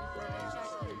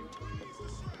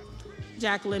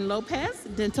 Jacqueline Lopez,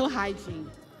 Dental Hygiene.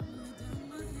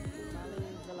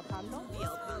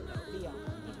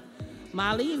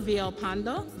 Molly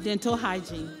Villalpando, Dental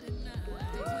Hygiene.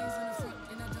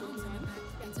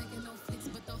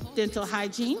 Dental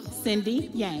Hygiene, Cindy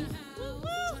Yang.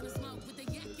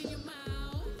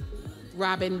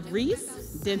 Robin Reese,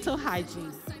 Dental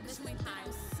Hygiene.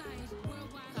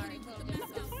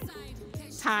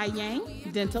 Tai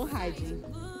Yang, Dental Hygiene.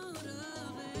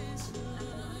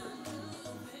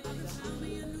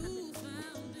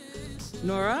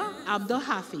 Nora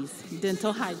Abdul-Hafiz,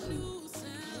 Dental Hygiene.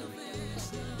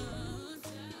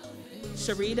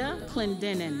 Sharita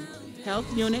Clendenin, Health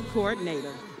Unit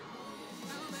Coordinator.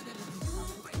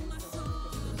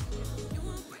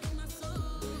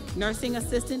 Nursing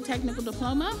Assistant Technical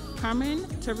Diploma, Carmen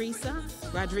Teresa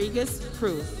Rodriguez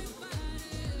Cruz.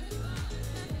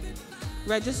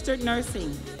 Registered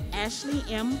Nursing, Ashley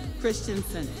M.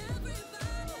 Christensen.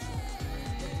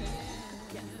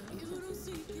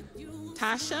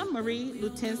 Tasha Marie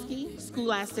Lutinsky,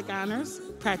 Scholastic Honors,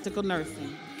 Practical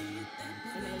Nursing.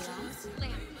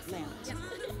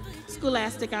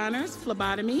 Scholastic Honors,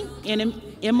 Phlebotomy, and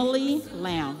Emily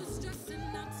Lamb.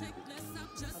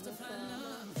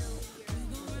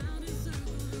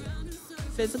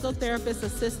 Physical Therapist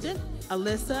Assistant,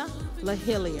 Alyssa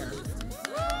LaHillier.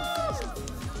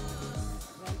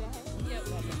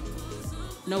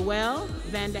 Noelle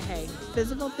Vanderhey,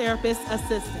 Physical Therapist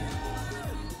Assistant.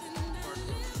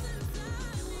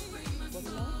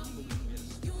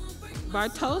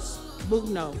 Bartosz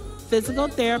Bugno, Physical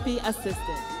Therapy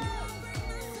Assistant.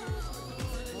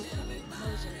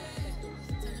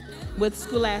 With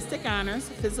Scholastic Honors,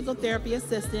 Physical Therapy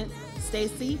Assistant,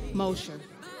 Stacy Mosher.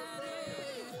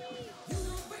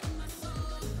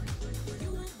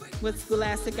 With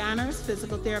Scholastic Honors,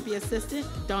 Physical Therapy Assistant,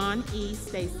 Dawn E.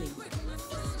 Stacy.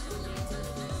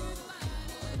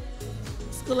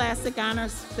 Scholastic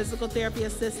Honors, Physical Therapy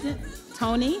Assistant,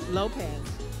 Tony Lopez.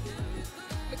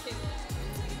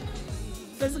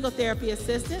 Physical Therapy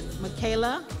Assistant,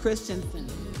 Michaela Christensen.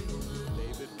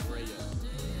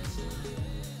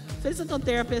 Physical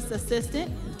Therapist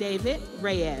Assistant, David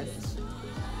Reyes.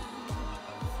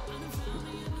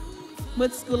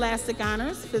 With Scholastic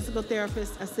Honors, Physical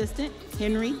Therapist Assistant,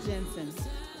 Henry Jensen.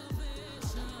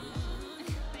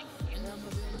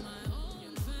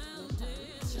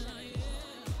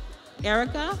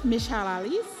 Erica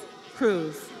Michalalis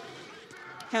Cruz,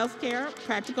 Healthcare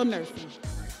Practical Nursing.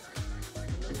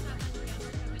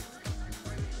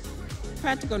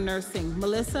 Practical Nursing,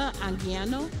 Melissa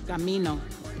Anguiano Gamino.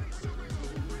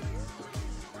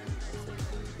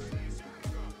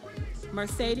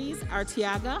 Mercedes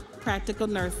Artiaga, Practical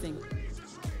Nursing.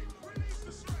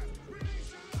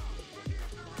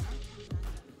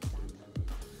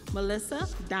 Melissa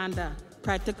Danda,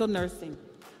 Practical Nursing.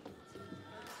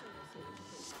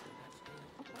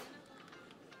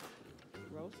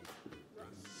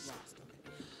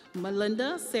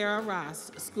 Melinda Sarah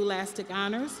Ross, Scholastic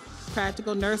Honors,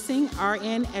 Practical Nursing,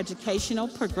 RN Educational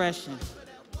Progression.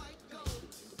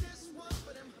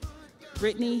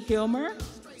 Brittany Hilmer,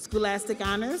 Scholastic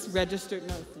Honors, Registered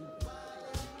Nursing.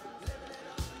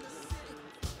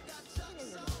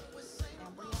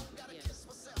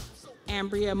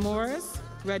 Ambria Morris,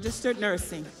 Registered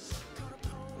Nursing.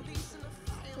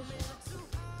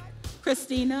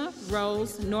 Christina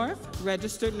Rose North,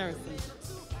 Registered Nursing.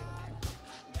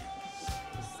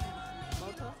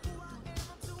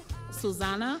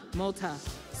 Susanna Mota,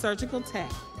 Surgical Tech.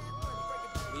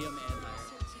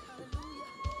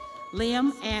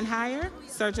 Liam Anhire,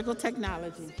 Surgical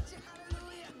Technology.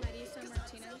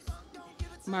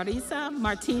 Marisa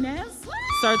Martinez,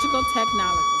 Surgical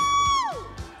Technology.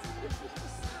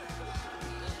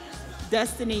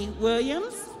 Destiny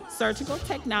Williams, Surgical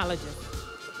Technologist.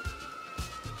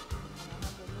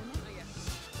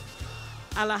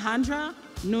 Alejandra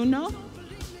Nuno,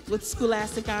 with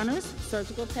Scholastic Honors,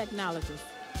 Surgical Technologist.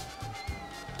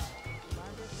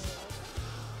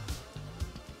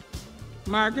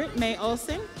 Margaret May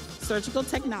Olson, Surgical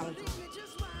Technology.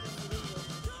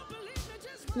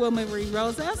 Wilma Marie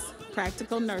Rosas,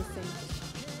 Practical Nursing.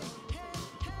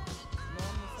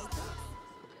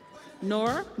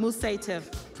 Nora Musativ,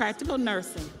 Practical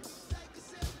Nursing.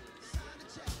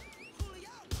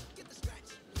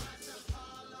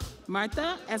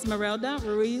 Martha Esmeralda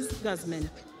Ruiz Guzman,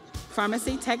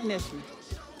 Pharmacy Technician.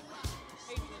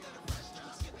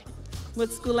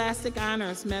 With Scholastic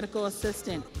Honors, Medical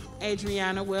Assistant,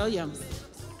 Adriana Williams.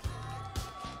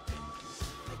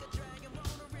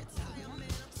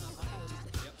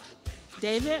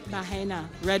 David Bahena,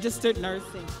 Registered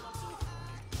Nursing.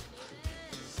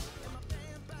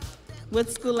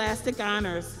 With Scholastic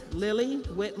Honors, Lily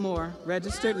Whitmore,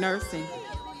 Registered Nursing.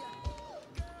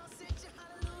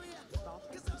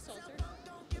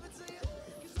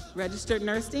 Registered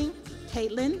Nursing,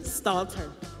 Caitlin Stalter.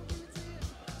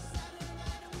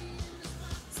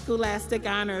 Scholastic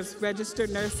Honors, Registered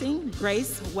Nursing,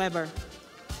 Grace Weber.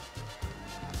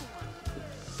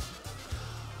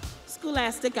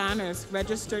 Scholastic Honors,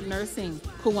 Registered Nursing,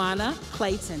 Kuwana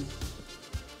Clayton.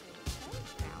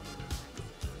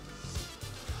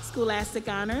 Scholastic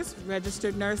Honors,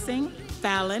 Registered Nursing,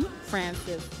 Fallon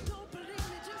Francis.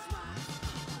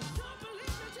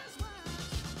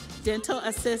 Dental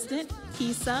Assistant,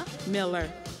 Kisa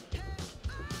Miller.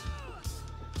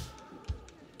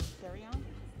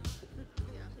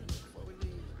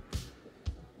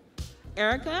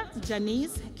 Erica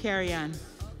Janice Carrion,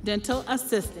 Dental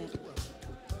Assistant.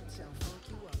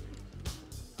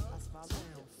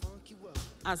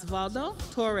 Osvaldo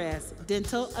Torres,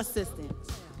 Dental Assistant.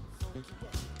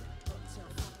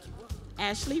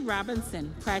 Ashley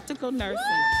Robinson, practical nursing.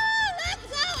 Let's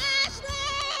go,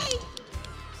 Ashley!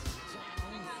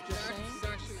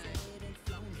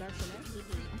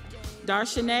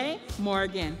 Darshanae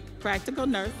Morgan, practical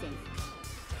nursing.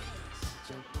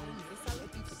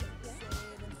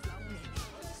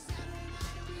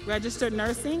 Registered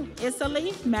nursing,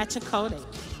 Isali Machakode.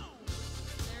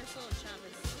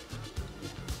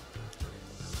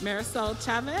 Marisol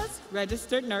Chavez,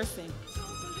 registered nursing.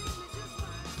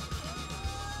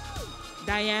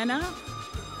 Diana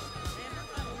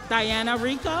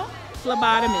Rico,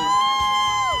 phlebotomy.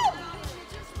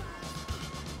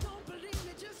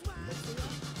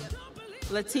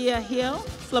 Latia Hill,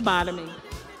 phlebotomy.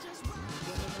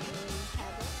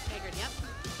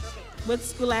 With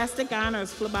Scholastic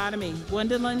Honors, phlebotomy,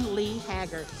 Gwendolyn Lee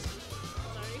Haggard.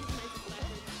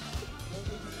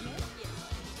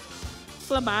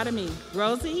 Phlebotomy,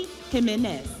 Rosie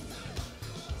Jimenez.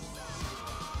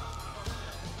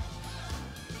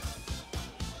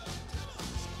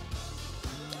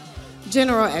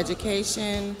 General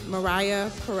education, Mariah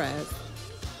Perez.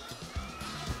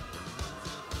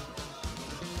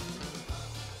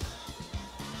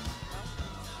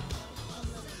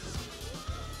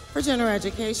 For general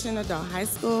education, adult high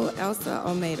school, Elsa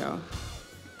Olmedo.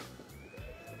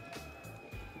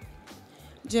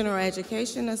 General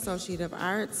education, Associate of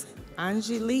Arts,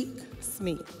 Angelique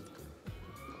Smith.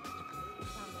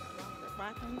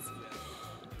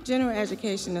 General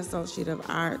education, Associate of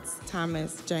Arts,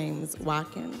 Thomas James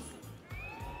Watkins.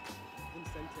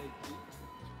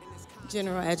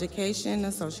 General education,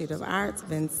 Associate of Arts,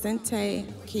 Vincente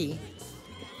Key.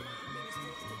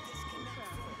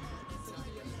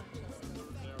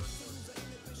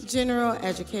 General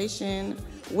education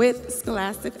with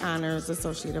Scholastic Honors,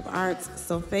 Associate of Arts,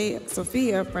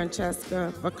 Sophia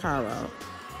Francesca Vaccaro.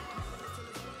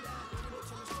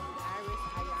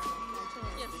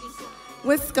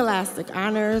 With Scholastic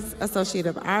Honors, Associate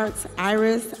of Arts,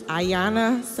 Iris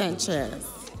Sanchez.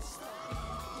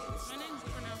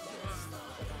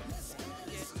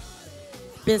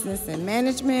 Business and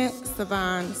Management,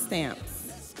 Savon Stamps.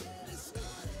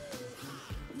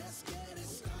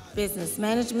 Business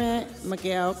Management,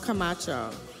 Miguel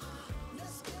Camacho.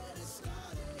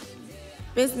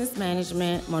 Business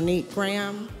Management, Monique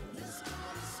Graham.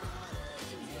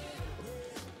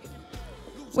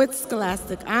 With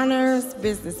Scholastic Honors,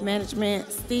 Business Management,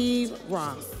 Steve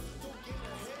Ross.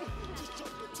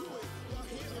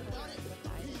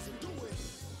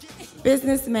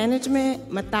 Business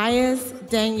Management, Matthias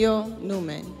Daniel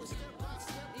Newman.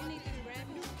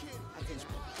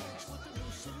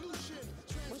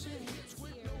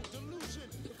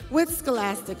 With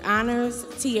Scholastic Honors,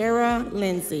 Tierra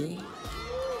Lindsay.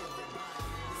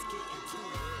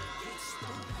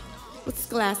 With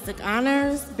Scholastic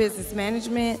Honors, Business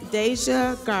Management,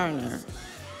 Deja Garner.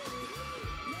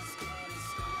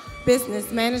 Business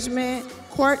Management,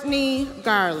 Courtney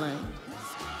Garland.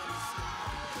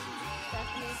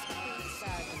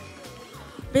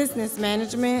 Business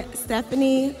Management,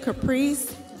 Stephanie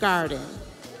Caprice Garden.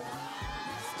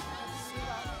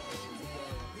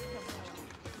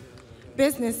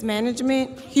 Business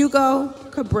Management, Hugo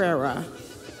Cabrera.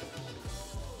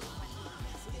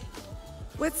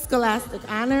 With Scholastic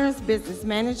Honors, Business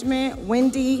Management,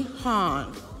 Wendy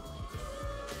Hahn.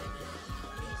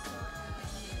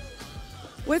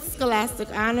 With Scholastic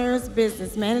Honors,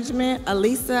 Business Management,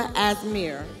 Elisa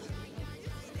Asmir.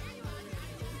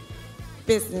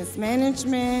 Business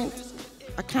Management,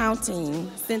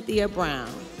 Accounting, Cynthia Brown.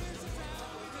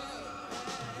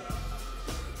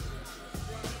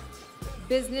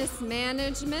 Business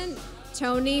Management,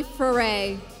 Tony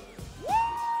Ferre.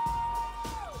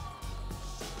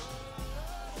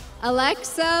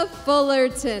 Alexa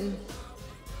Fullerton.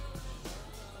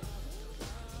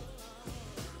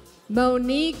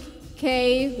 Monique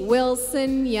K.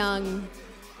 Wilson Young.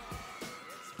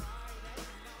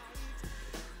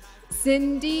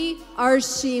 Cindy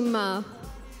Arshima.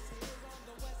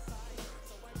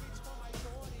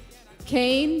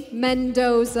 Kane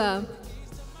Mendoza.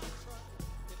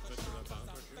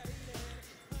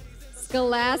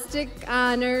 Scholastic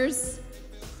Honors,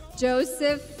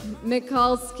 Joseph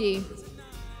Mikulski.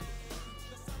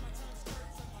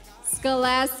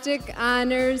 Scholastic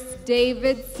Honors,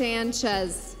 David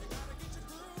Sanchez.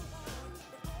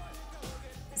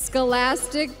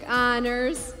 Scholastic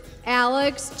Honors,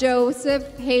 Alex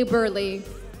Joseph Haberly.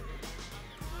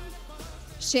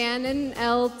 Shannon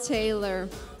L. Taylor.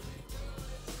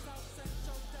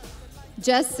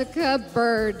 Jessica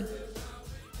Bird.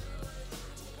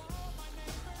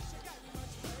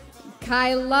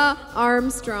 Kyla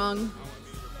Armstrong.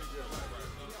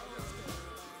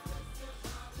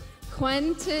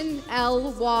 Quentin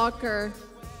L. Walker.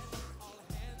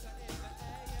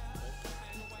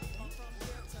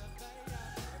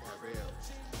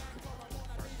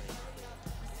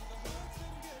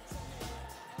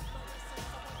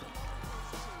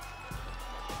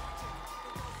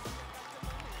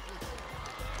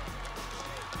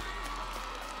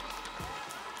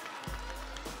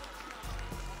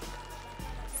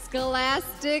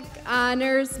 Scholastic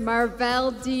Honors Marvell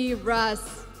D.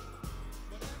 Russ.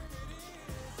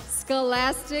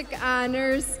 Scholastic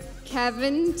Honors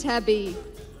Kevin Tebby.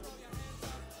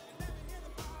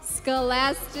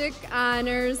 Scholastic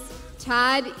Honors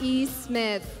Todd E.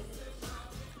 Smith.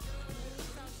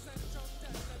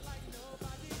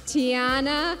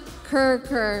 Tiana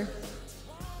Kirker.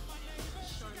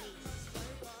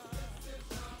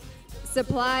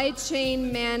 Supply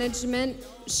Chain Management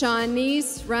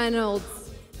Shawnice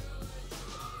Reynolds.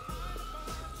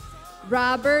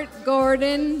 Robert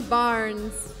Gordon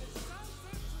Barnes.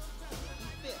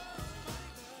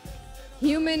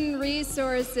 Human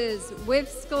Resources with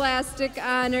Scholastic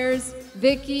Honors,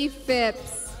 Vicki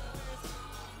Phipps.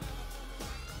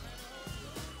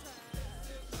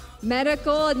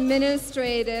 Medical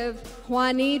Administrative,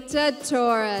 Juanita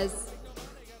Torres.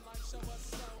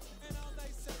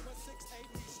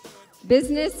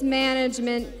 Business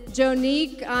Management,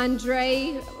 Jonique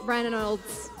Andre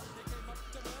Reynolds.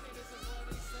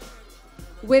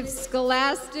 With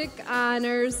Scholastic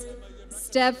Honors,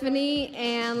 Stephanie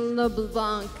Ann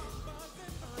LeBlanc.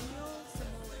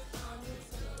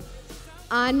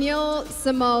 Anil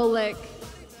Samolik.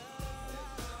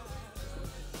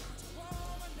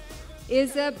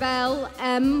 Isabel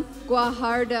M.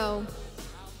 Guajardo.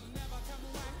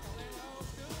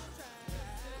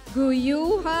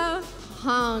 Guyuha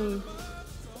Hong.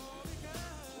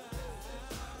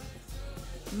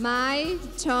 Mai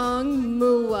Tong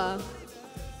Mua.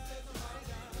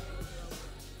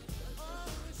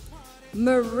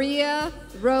 Maria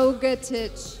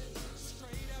Rogatich.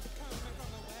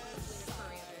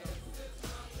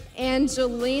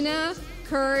 Angelina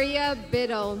Curia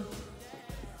Biddle.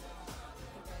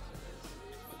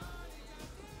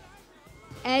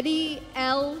 Eddie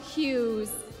L.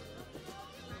 Hughes.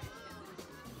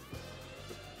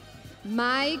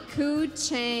 Mai Ku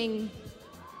Chang.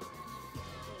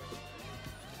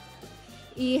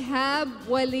 Ihab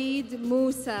Walid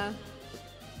Musa.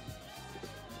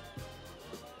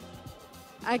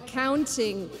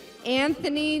 Accounting,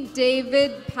 Anthony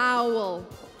David Powell.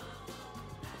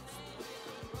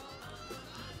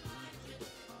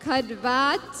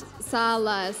 Kadvat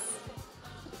Salas.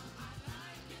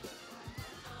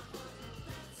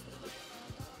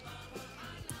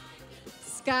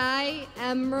 Sky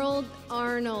Emerald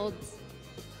Arnold.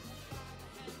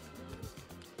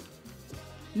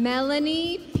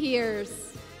 Melanie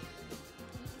Pierce.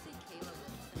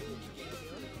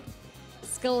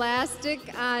 Scholastic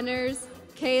Honors,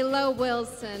 Kayla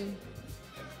Wilson.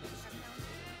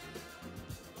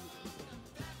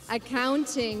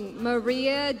 Accounting,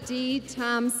 Maria D.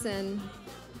 Thompson.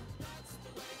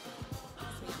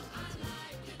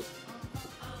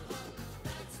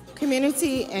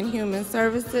 Community and Human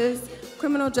Services,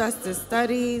 Criminal Justice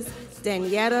Studies,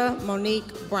 Danietta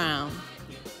Monique Brown.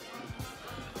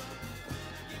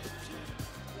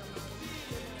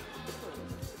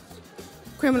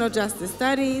 Criminal Justice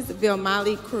Studies,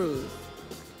 Vilmali Cruz.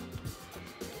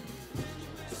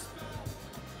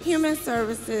 Human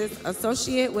Services,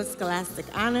 Associate with Scholastic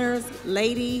Honors,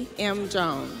 Lady M.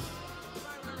 Jones.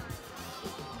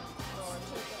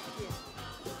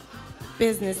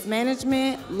 Business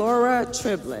Management, Laura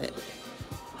Triblett.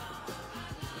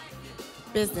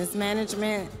 Business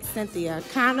Management, Cynthia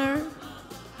Connor.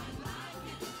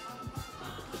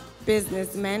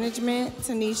 Business Management,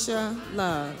 Tanisha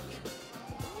Love.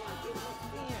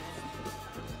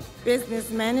 Business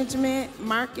Management,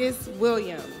 Marcus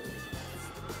Williams.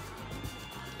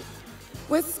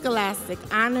 With Scholastic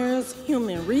Honors,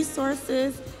 Human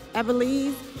Resources,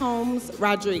 Evelise Holmes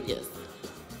Rodriguez.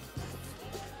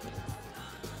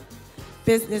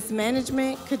 Business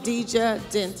Management, Khadija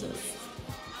Dentis.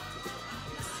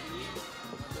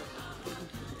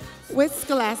 With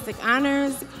Scholastic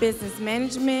Honors, Business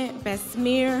Management,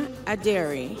 Basmir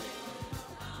Aderi.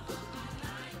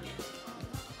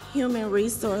 Human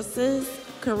Resources,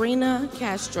 Karina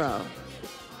Castro.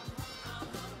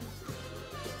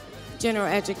 General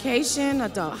Education,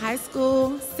 Adult High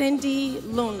School, Cindy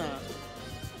Luna.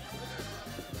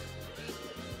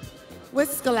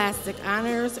 With Scholastic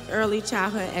Honors, Early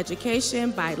Childhood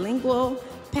Education, Bilingual,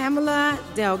 Pamela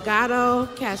Delgado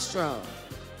Castro.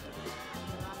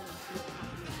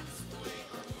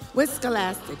 With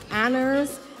Scholastic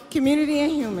Honors, Community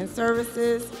and Human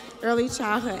Services, Early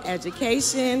Childhood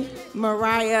Education,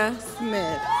 Mariah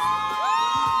Smith.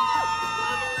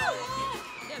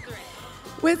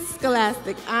 With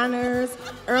Scholastic Honors,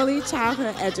 Early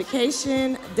Childhood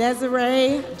Education,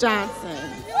 Desiree Johnson.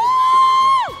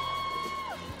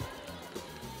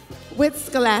 With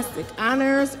Scholastic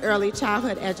Honors, Early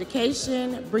Childhood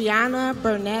Education, Brianna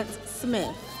Burnett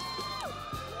Smith.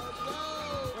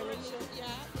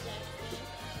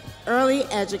 Early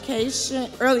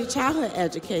Childhood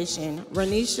Education,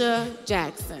 Renisha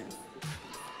Jackson.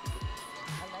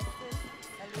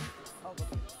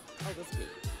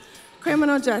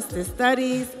 Criminal Justice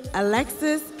Studies,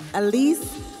 Alexis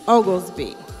Elise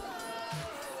Oglesby.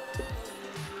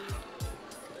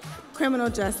 Criminal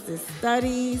Justice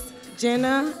Studies,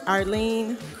 Jenna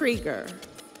Arlene Krieger.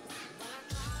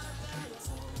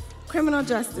 Criminal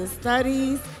Justice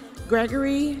Studies,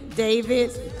 Gregory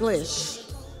David Glish.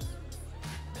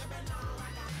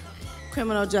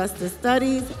 Criminal Justice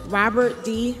Studies, Robert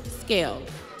D. Scale.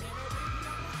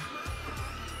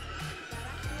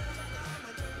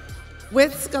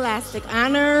 With Scholastic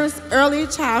Honors, Early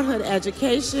Childhood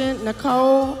Education,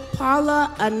 Nicole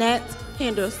Paula Annette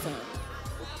Henderson.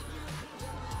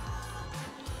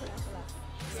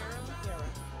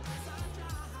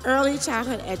 Early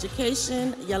Childhood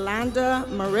Education, Yolanda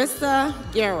Marissa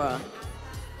Guerra.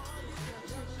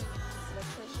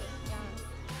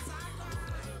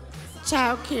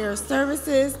 Child Care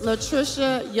Services,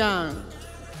 Latricia Young.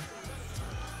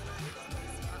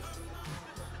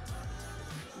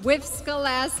 With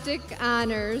Scholastic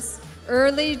Honors,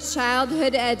 Early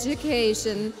Childhood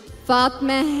Education,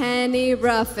 Fatma Hani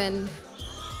Ruffin.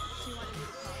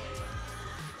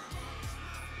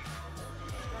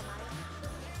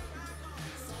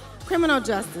 Criminal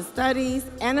Justice Studies,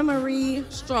 Anna Marie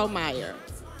Strohmeyer.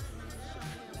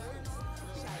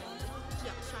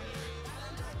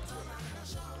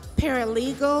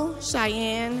 Paralegal,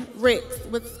 Cheyenne Ricks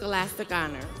with Scholastic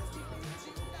Honors.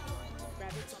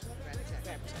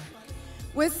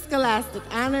 With Scholastic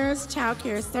Honors, Child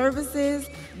Care Services,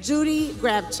 Judy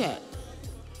Grabcheck.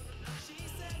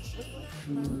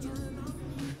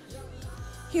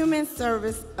 Human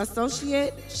Service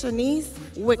Associate, Shanice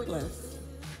Wickless.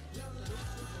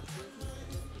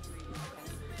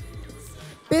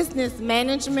 Business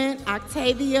Management,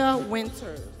 Octavia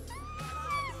Winters.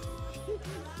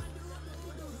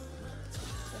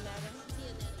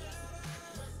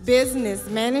 Business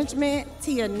Management,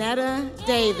 Tianetta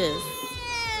Davis.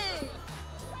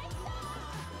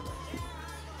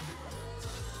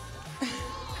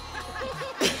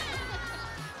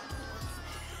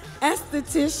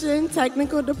 Esthetician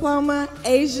Technical Diploma,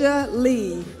 Asia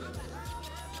Lee.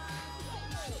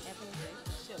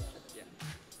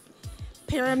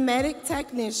 Paramedic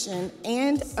Technician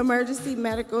and Emergency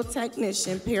Medical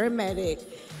Technician, Paramedic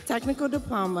Technical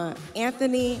Diploma,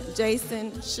 Anthony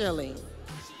Jason Schilling.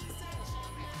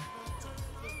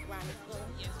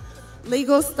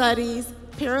 Legal Studies,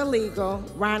 Paralegal,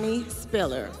 Ronnie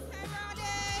Spiller.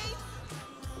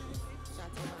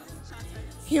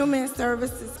 Human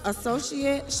Services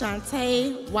Associate,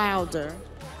 Shantae Wilder.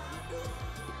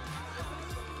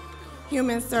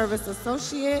 Human Service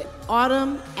Associate,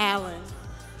 Autumn Allen.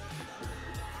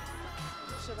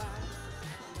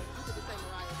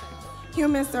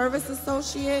 Human Service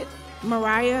Associate,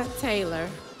 Mariah Taylor.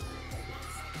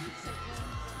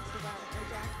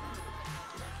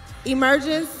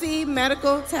 Emergency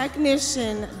Medical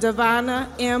Technician, Devonna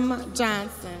M.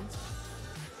 Johnson.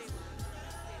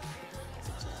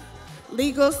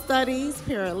 Legal Studies,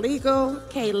 Paralegal,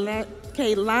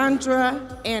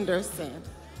 Kaylandra Anderson.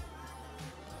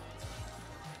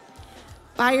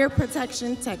 Fire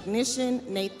Protection Technician,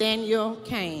 Nathaniel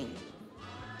Kane.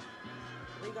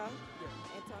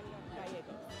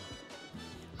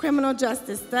 Criminal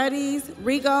Justice Studies,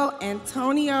 Rigo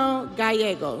Antonio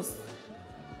Gallegos.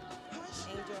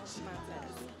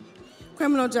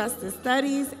 Criminal Justice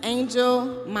Studies,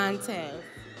 Angel Montez.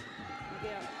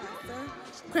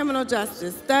 Criminal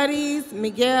Justice Studies,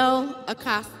 Miguel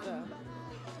Acosta.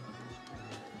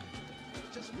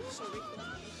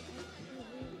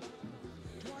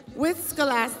 With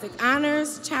Scholastic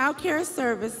Honors, Child Care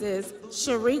Services,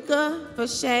 Sharika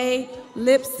Fache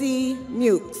Lipsy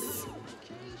Mukes.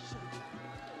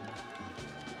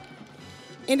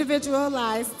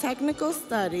 Individualized Technical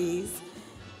Studies,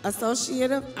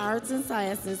 Associate of Arts and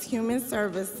Sciences, Human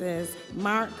Services,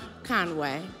 Mark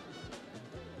Conway.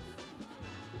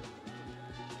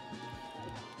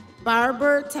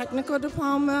 Barber Technical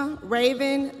Diploma,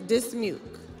 Raven Dismuke.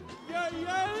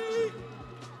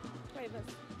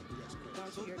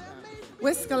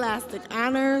 With Scholastic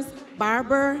Honors,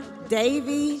 Barber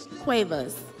Davy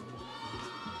Cuevas.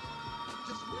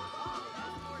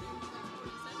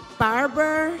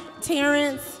 Barber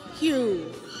Terrence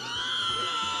Hughes.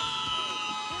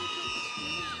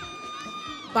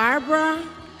 Barber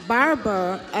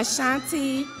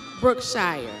Ashanti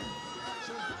Brookshire.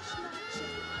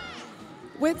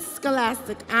 With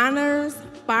Scholastic Honors,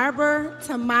 Barber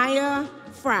Tamaya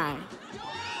Fry.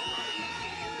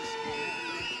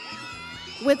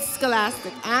 With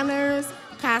Scholastic Honors,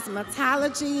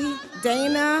 Cosmetology,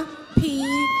 Dana P.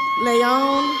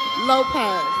 Leon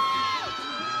Lopez.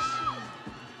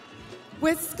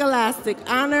 With Scholastic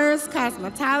Honors,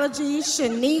 Cosmetology,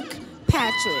 Shanique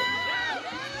Patrick.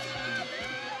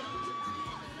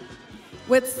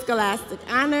 With Scholastic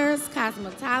Honors,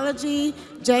 Cosmetology,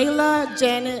 Jayla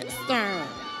Janet Stern.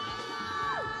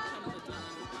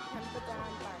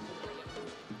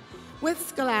 With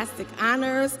Scholastic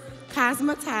Honors,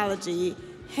 Cosmetology,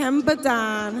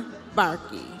 Hembadan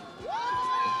Barkey.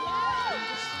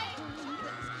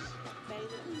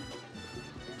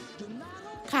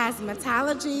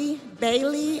 Cosmetology,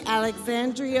 Bailey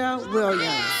Alexandria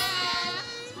Williams.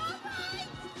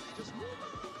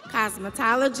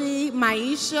 Cosmetology,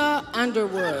 Maisha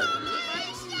Underwood.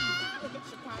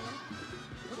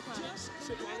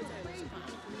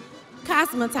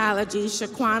 Cosmetology,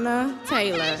 Shaquana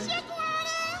Taylor.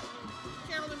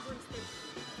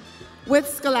 With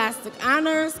Scholastic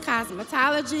Honors,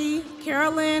 Cosmetology,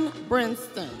 Carolyn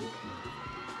Brinston.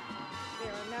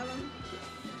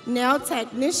 Nail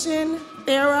Technician,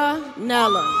 Farrah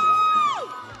Nellum.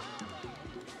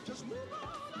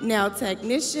 Nail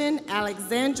Technician,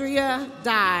 Alexandria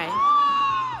Dye.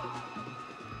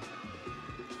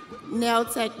 Nail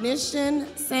Technician,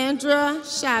 Sandra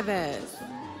Chavez.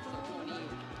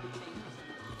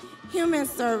 Human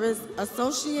Service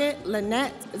Associate,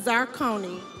 Lynette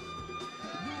Zarconi.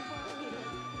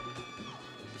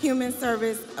 Human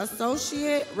Service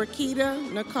Associate,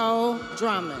 Rakita Nicole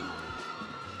Drummond.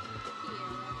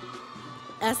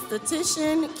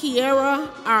 Esthetician, Kiera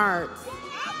Arts.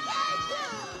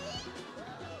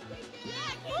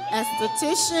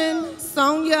 Esthetician,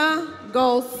 Sonia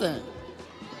Golson.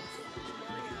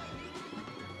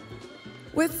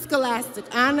 With Scholastic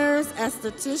Honors,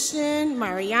 Esthetician,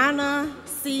 Mariana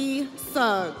C.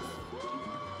 Suggs.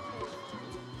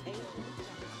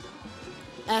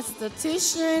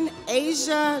 Esthetician,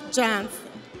 Asia Johnson.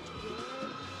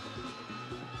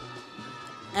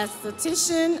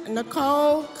 Esthetician,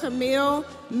 Nicole Camille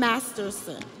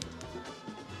Masterson.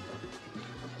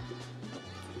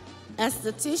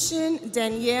 Esthetician,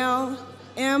 Danielle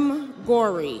M.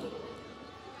 Gorey.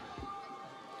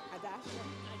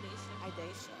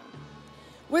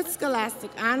 With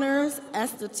Scholastic Honors,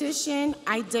 Esthetician,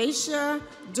 Idacia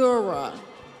Dura.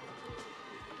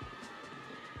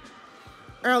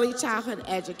 Early Childhood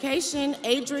Education,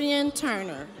 Adrian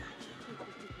Turner.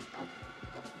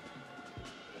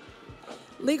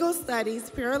 Legal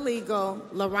Studies, Paralegal,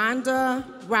 LaRonda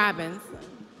Robinson.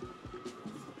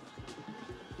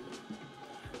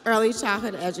 Early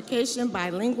Childhood Education,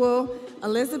 Bilingual,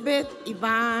 Elizabeth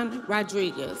Yvonne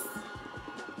Rodriguez.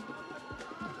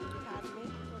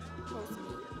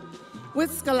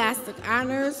 With Scholastic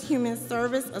Honors, Human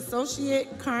Service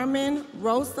Associate, Carmen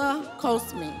Rosa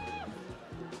Cosme.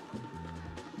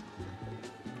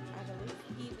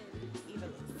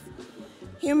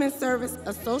 Human Service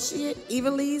Associate,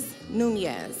 Evelise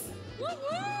Nunez.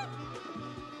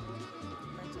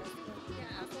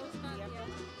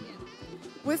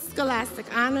 With Scholastic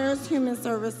Honors, Human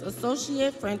Service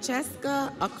Associate,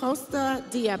 Francesca Acosta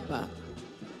Diepa.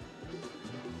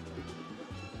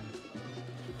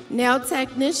 Nail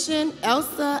Technician,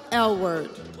 Elsa Elward.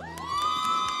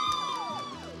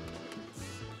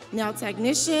 Nail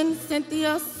Technician,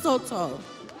 Cynthia Soto.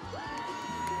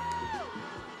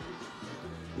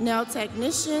 Nail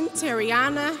Technician,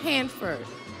 Terriana Hanford.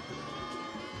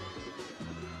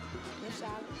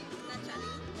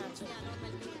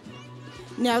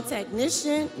 Nail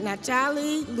Technician,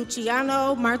 Nachali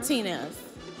Luciano Martinez.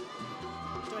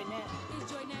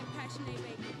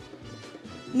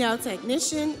 Nail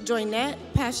Technician, Joynette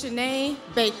Passionay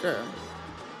Baker.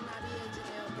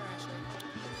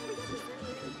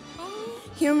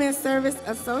 Human Service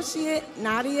Associate,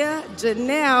 Nadia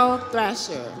Janelle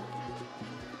Thrasher.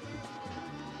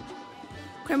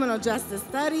 Criminal Justice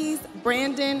Studies,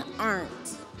 Brandon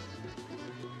Arndt.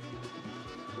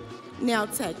 Nail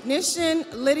Technician,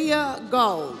 Lydia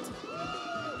Gold.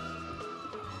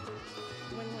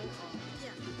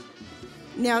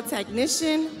 Nail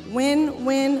Technician, Win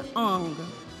Win Ong.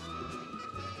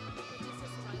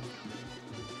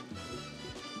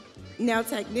 Nail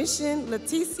technician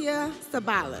Leticia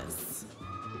Sabalas.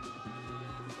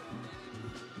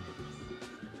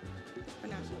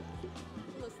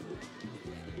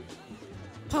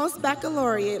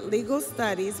 Post-baccalaureate legal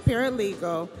studies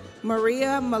paralegal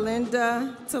Maria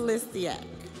Melinda Talisiak.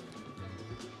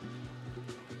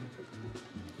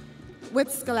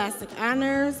 With Scholastic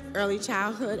Honors, Early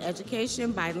Childhood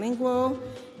Education Bilingual,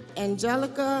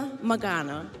 Angelica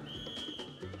Magana.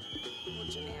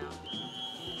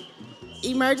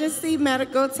 Emergency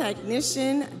Medical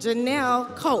Technician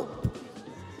Janelle Cope.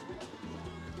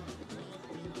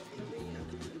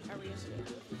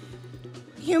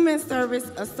 Human Service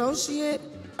Associate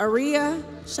Aria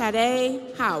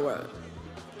Sade Howard.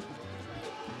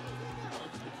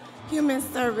 Human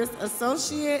Service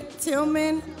Associate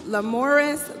Tillman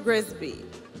Lamoris Grisby.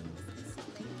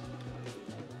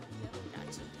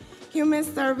 Human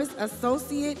Service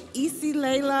Associate Isi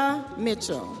Layla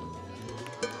Mitchell.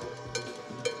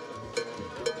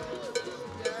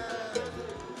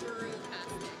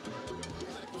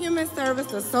 Human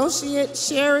Service Associate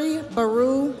Sherry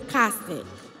Baru Kostic.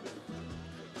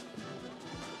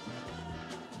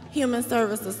 Human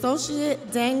Service Associate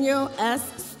Daniel S.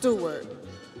 Stewart.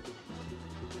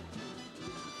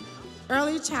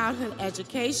 Early Childhood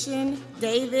Education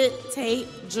David Tate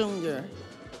Jr.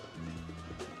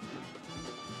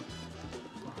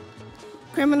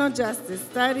 Criminal Justice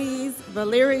Studies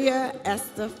Valeria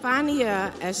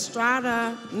Estefania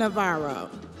Estrada Navarro.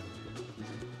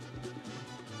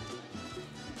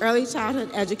 Early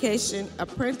Childhood Education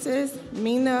Apprentice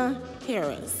Mina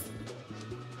Harris.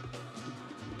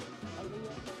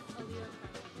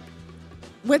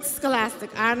 With Scholastic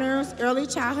Honors, Early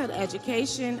Childhood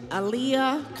Education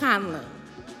Aaliyah Conlon.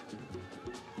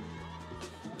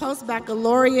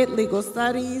 Post-baccalaureate Legal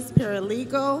Studies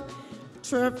Paralegal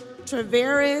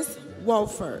Travaris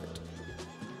Wolford.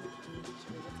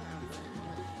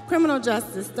 Criminal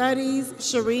Justice Studies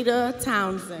Sharita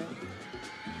Townsend.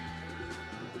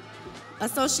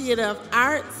 Associate of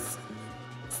Arts,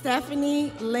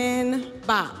 Stephanie Lynn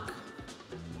Bach.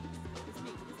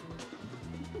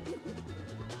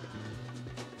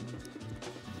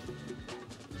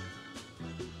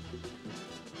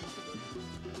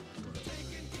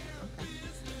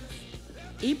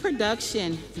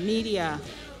 E-Production Media,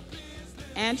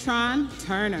 Antron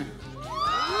Turner.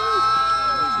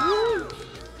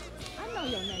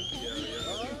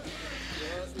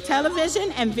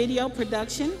 Television and Video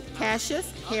Production,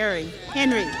 Cassius Henry.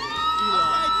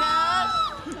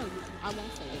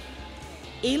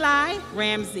 Eli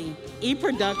Ramsey,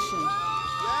 E-Production.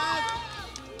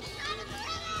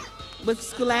 With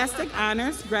Scholastic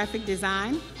Honors, Graphic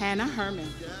Design, Hannah Herman.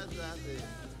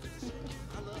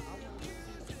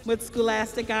 With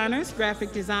Scholastic Honors,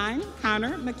 Graphic Design,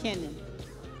 Connor McKinnon.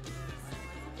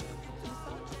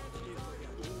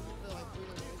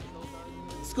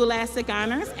 Scholastic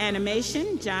Honors,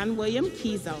 Animation, John William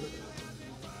Kizo.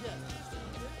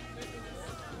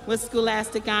 With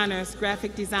Scholastic Honors,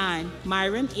 Graphic Design,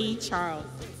 Myron E. Charles.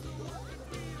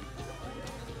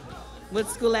 With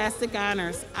Scholastic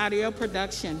Honors, Audio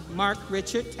Production, Mark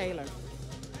Richard Taylor.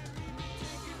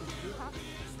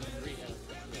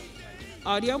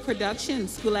 Audio Production,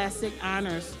 Scholastic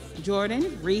Honors, Jordan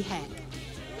Rehack.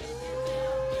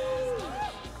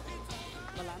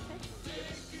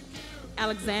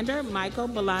 Alexander Michael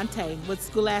Belante with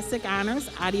Scholastic Honors,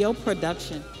 Audio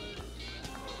Production.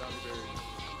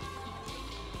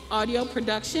 Audio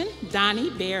Production,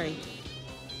 Donnie Berry.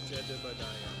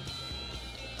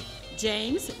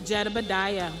 James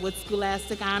Jedediah with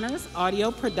Scholastic Honors, Audio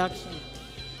Production.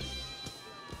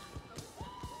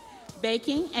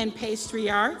 Baking and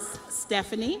Pastry Arts,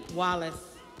 Stephanie Wallace.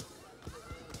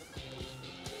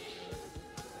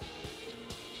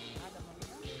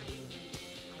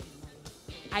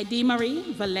 ID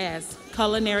Marie Velez,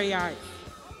 Culinary Arts.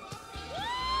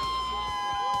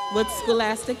 With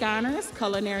Scholastic Honors,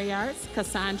 Culinary Arts,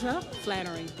 Cassandra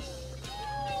Flannery.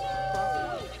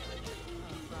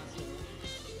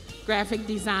 Graphic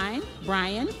Design,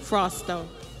 Brian Frosto.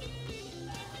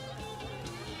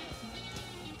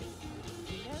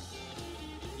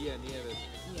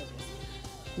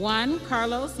 Juan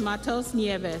Carlos Matos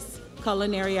Nieves,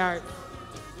 Culinary Arts.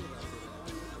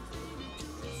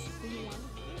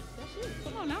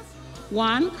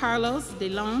 Juan Carlos de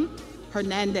Leon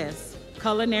Hernandez,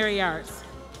 Culinary Arts.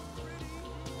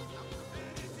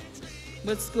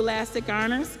 With Scholastic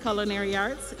Honors, Culinary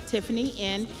Arts, Tiffany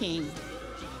N. King.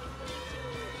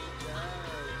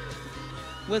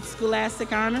 With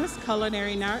Scholastic Honors,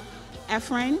 Culinary Art,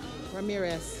 Efrain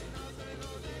Ramirez.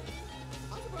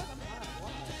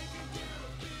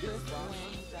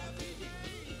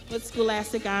 With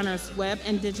Scholastic Honors Web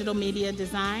and Digital Media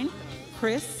Design,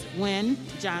 Chris Wynn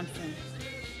Johnson.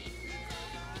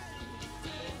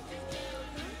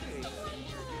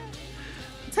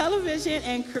 Television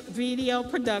and video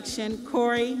production,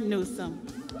 Corey Newsom.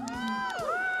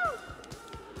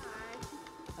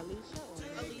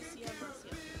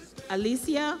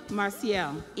 Alicia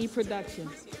Marcial, E-Production.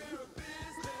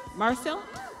 Marcel?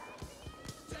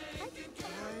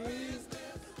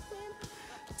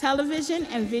 Television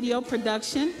and video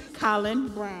production, Colin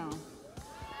Brown.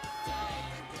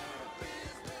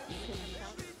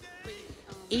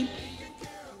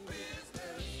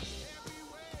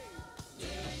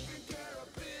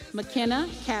 McKenna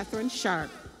Catherine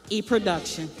Sharp,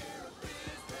 E-Production.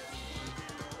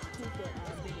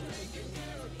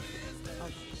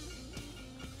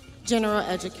 General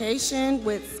Education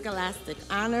with Scholastic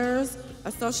Honors,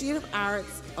 Associate of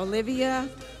Arts, Olivia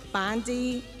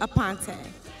Bondi Aponte.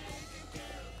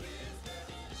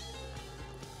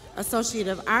 Associate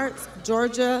of Arts,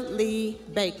 Georgia Lee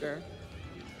Baker.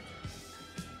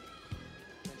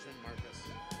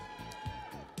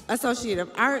 Associate of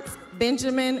Arts,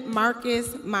 Benjamin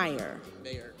Marcus Meyer.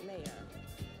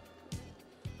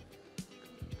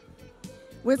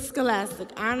 With Scholastic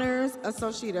Honors,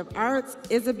 Associate of Arts,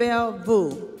 Isabel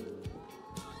Vu.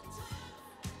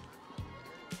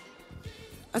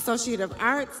 Associate of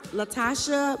Arts,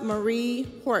 Latasha Marie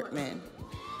Hortman.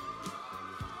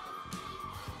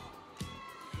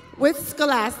 With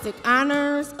Scholastic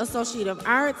Honors, Associate of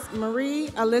Arts, Marie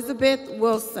Elizabeth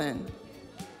Wilson.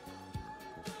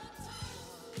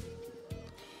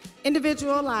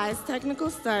 Individualized Technical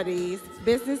Studies,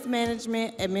 Business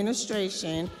Management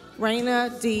Administration,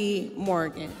 Raina D.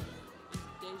 Morgan.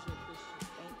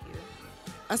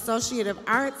 Associate of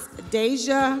Arts,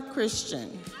 Deja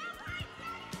Christian.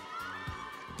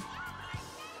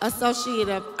 Associate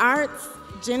of Arts,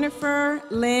 Jennifer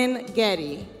Lynn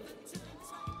Getty.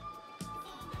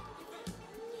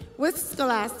 With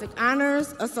Scholastic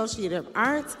Honors, Associate of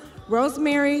Arts,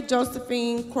 Rosemary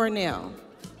Josephine Cornell.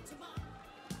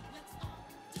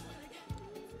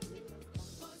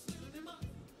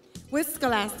 With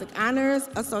Scholastic Honors,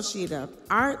 Associate of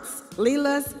Arts,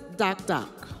 Leela's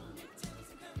Doc.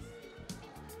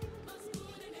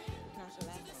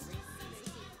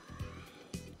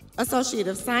 Associate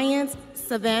of Science,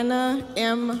 Savannah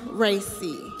M.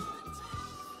 Racy.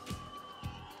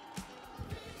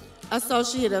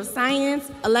 Associate of Science,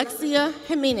 Alexia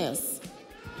Jimenez.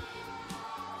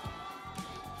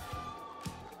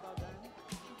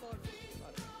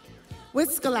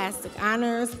 With Scholastic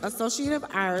Honors, Associate of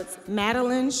Arts,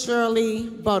 Madeline Shirley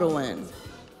Bodwin.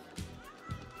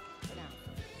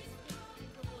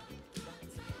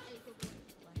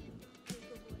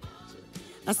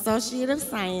 Associate of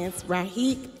Science,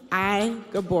 Rahik I.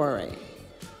 Gabore.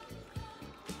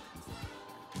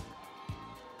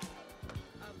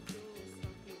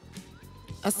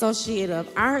 Associate of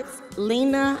Arts,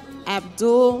 Lena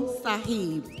Abdul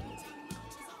Sahib.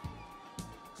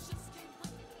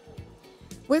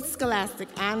 With Scholastic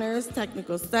Honors,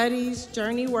 Technical Studies,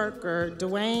 Journey Worker,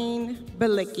 Dwayne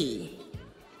Belicki.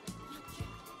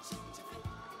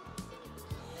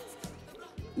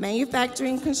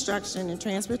 Manufacturing, Construction, and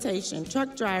Transportation,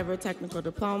 Truck Driver, Technical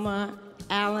Diploma,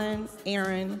 Alan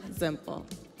Aaron Zempel.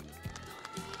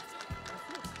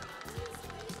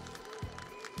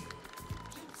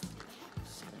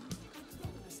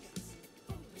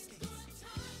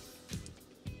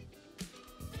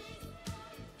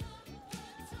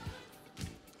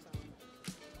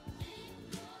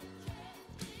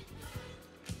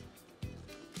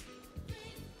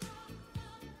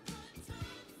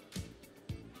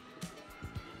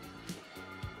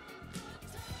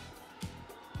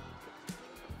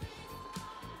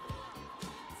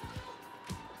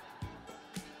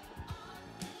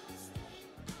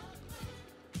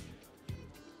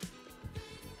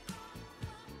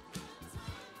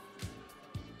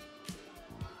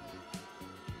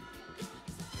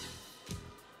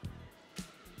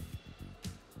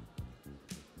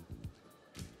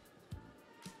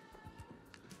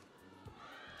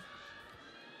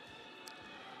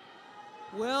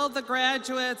 Will the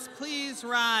graduates please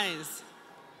rise?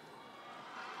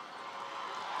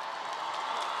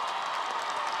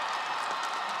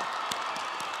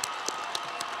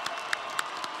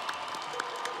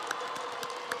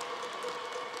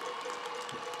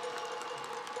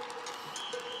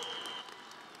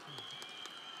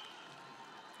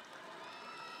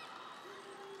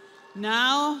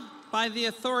 Now, by the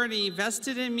authority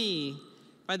vested in me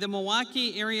by the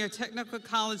Milwaukee Area Technical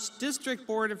College District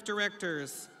Board of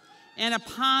Directors, and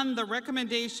upon the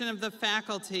recommendation of the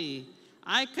faculty,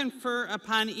 I confer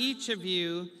upon each of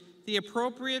you the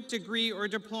appropriate degree or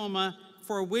diploma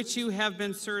for which you have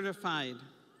been certified.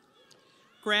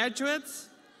 Graduates,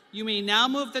 you may now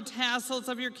move the tassels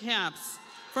of your caps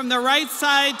from the right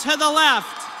side to the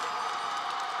left.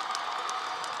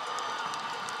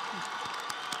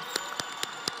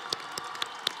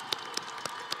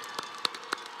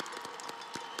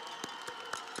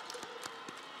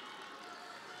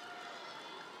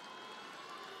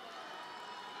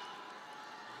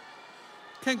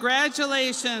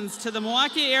 Congratulations to the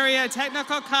Milwaukee Area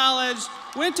Technical College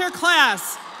Winter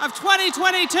Class of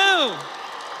 2022.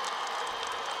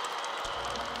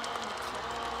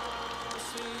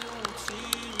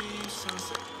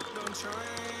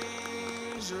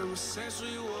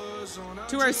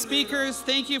 To our speakers,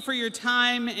 thank you for your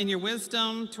time and your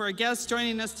wisdom. To our guests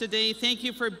joining us today, thank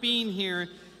you for being here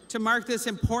to mark this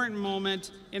important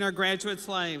moment in our graduates'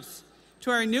 lives. To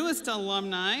our newest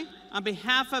alumni, on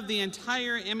behalf of the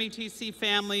entire MATC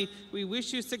family, we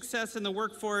wish you success in the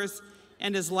workforce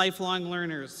and as lifelong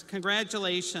learners.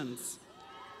 Congratulations.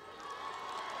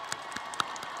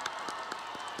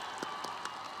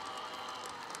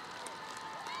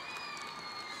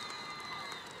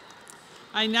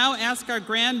 I now ask our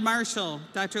Grand Marshal,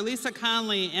 Dr. Lisa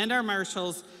Conley, and our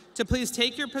marshals to please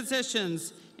take your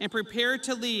positions and prepare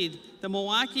to lead the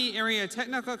Milwaukee Area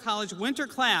Technical College Winter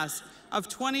Class of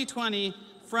 2020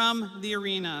 from the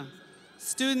arena.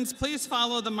 Students, please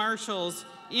follow the marshals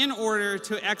in order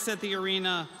to exit the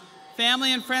arena.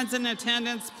 Family and friends in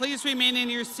attendance, please remain in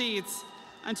your seats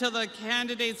until the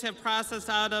candidates have processed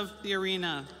out of the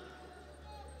arena.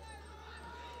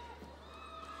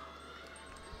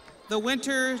 The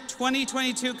Winter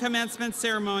 2022 commencement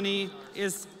ceremony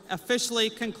is officially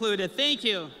concluded. Thank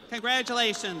you.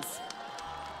 Congratulations.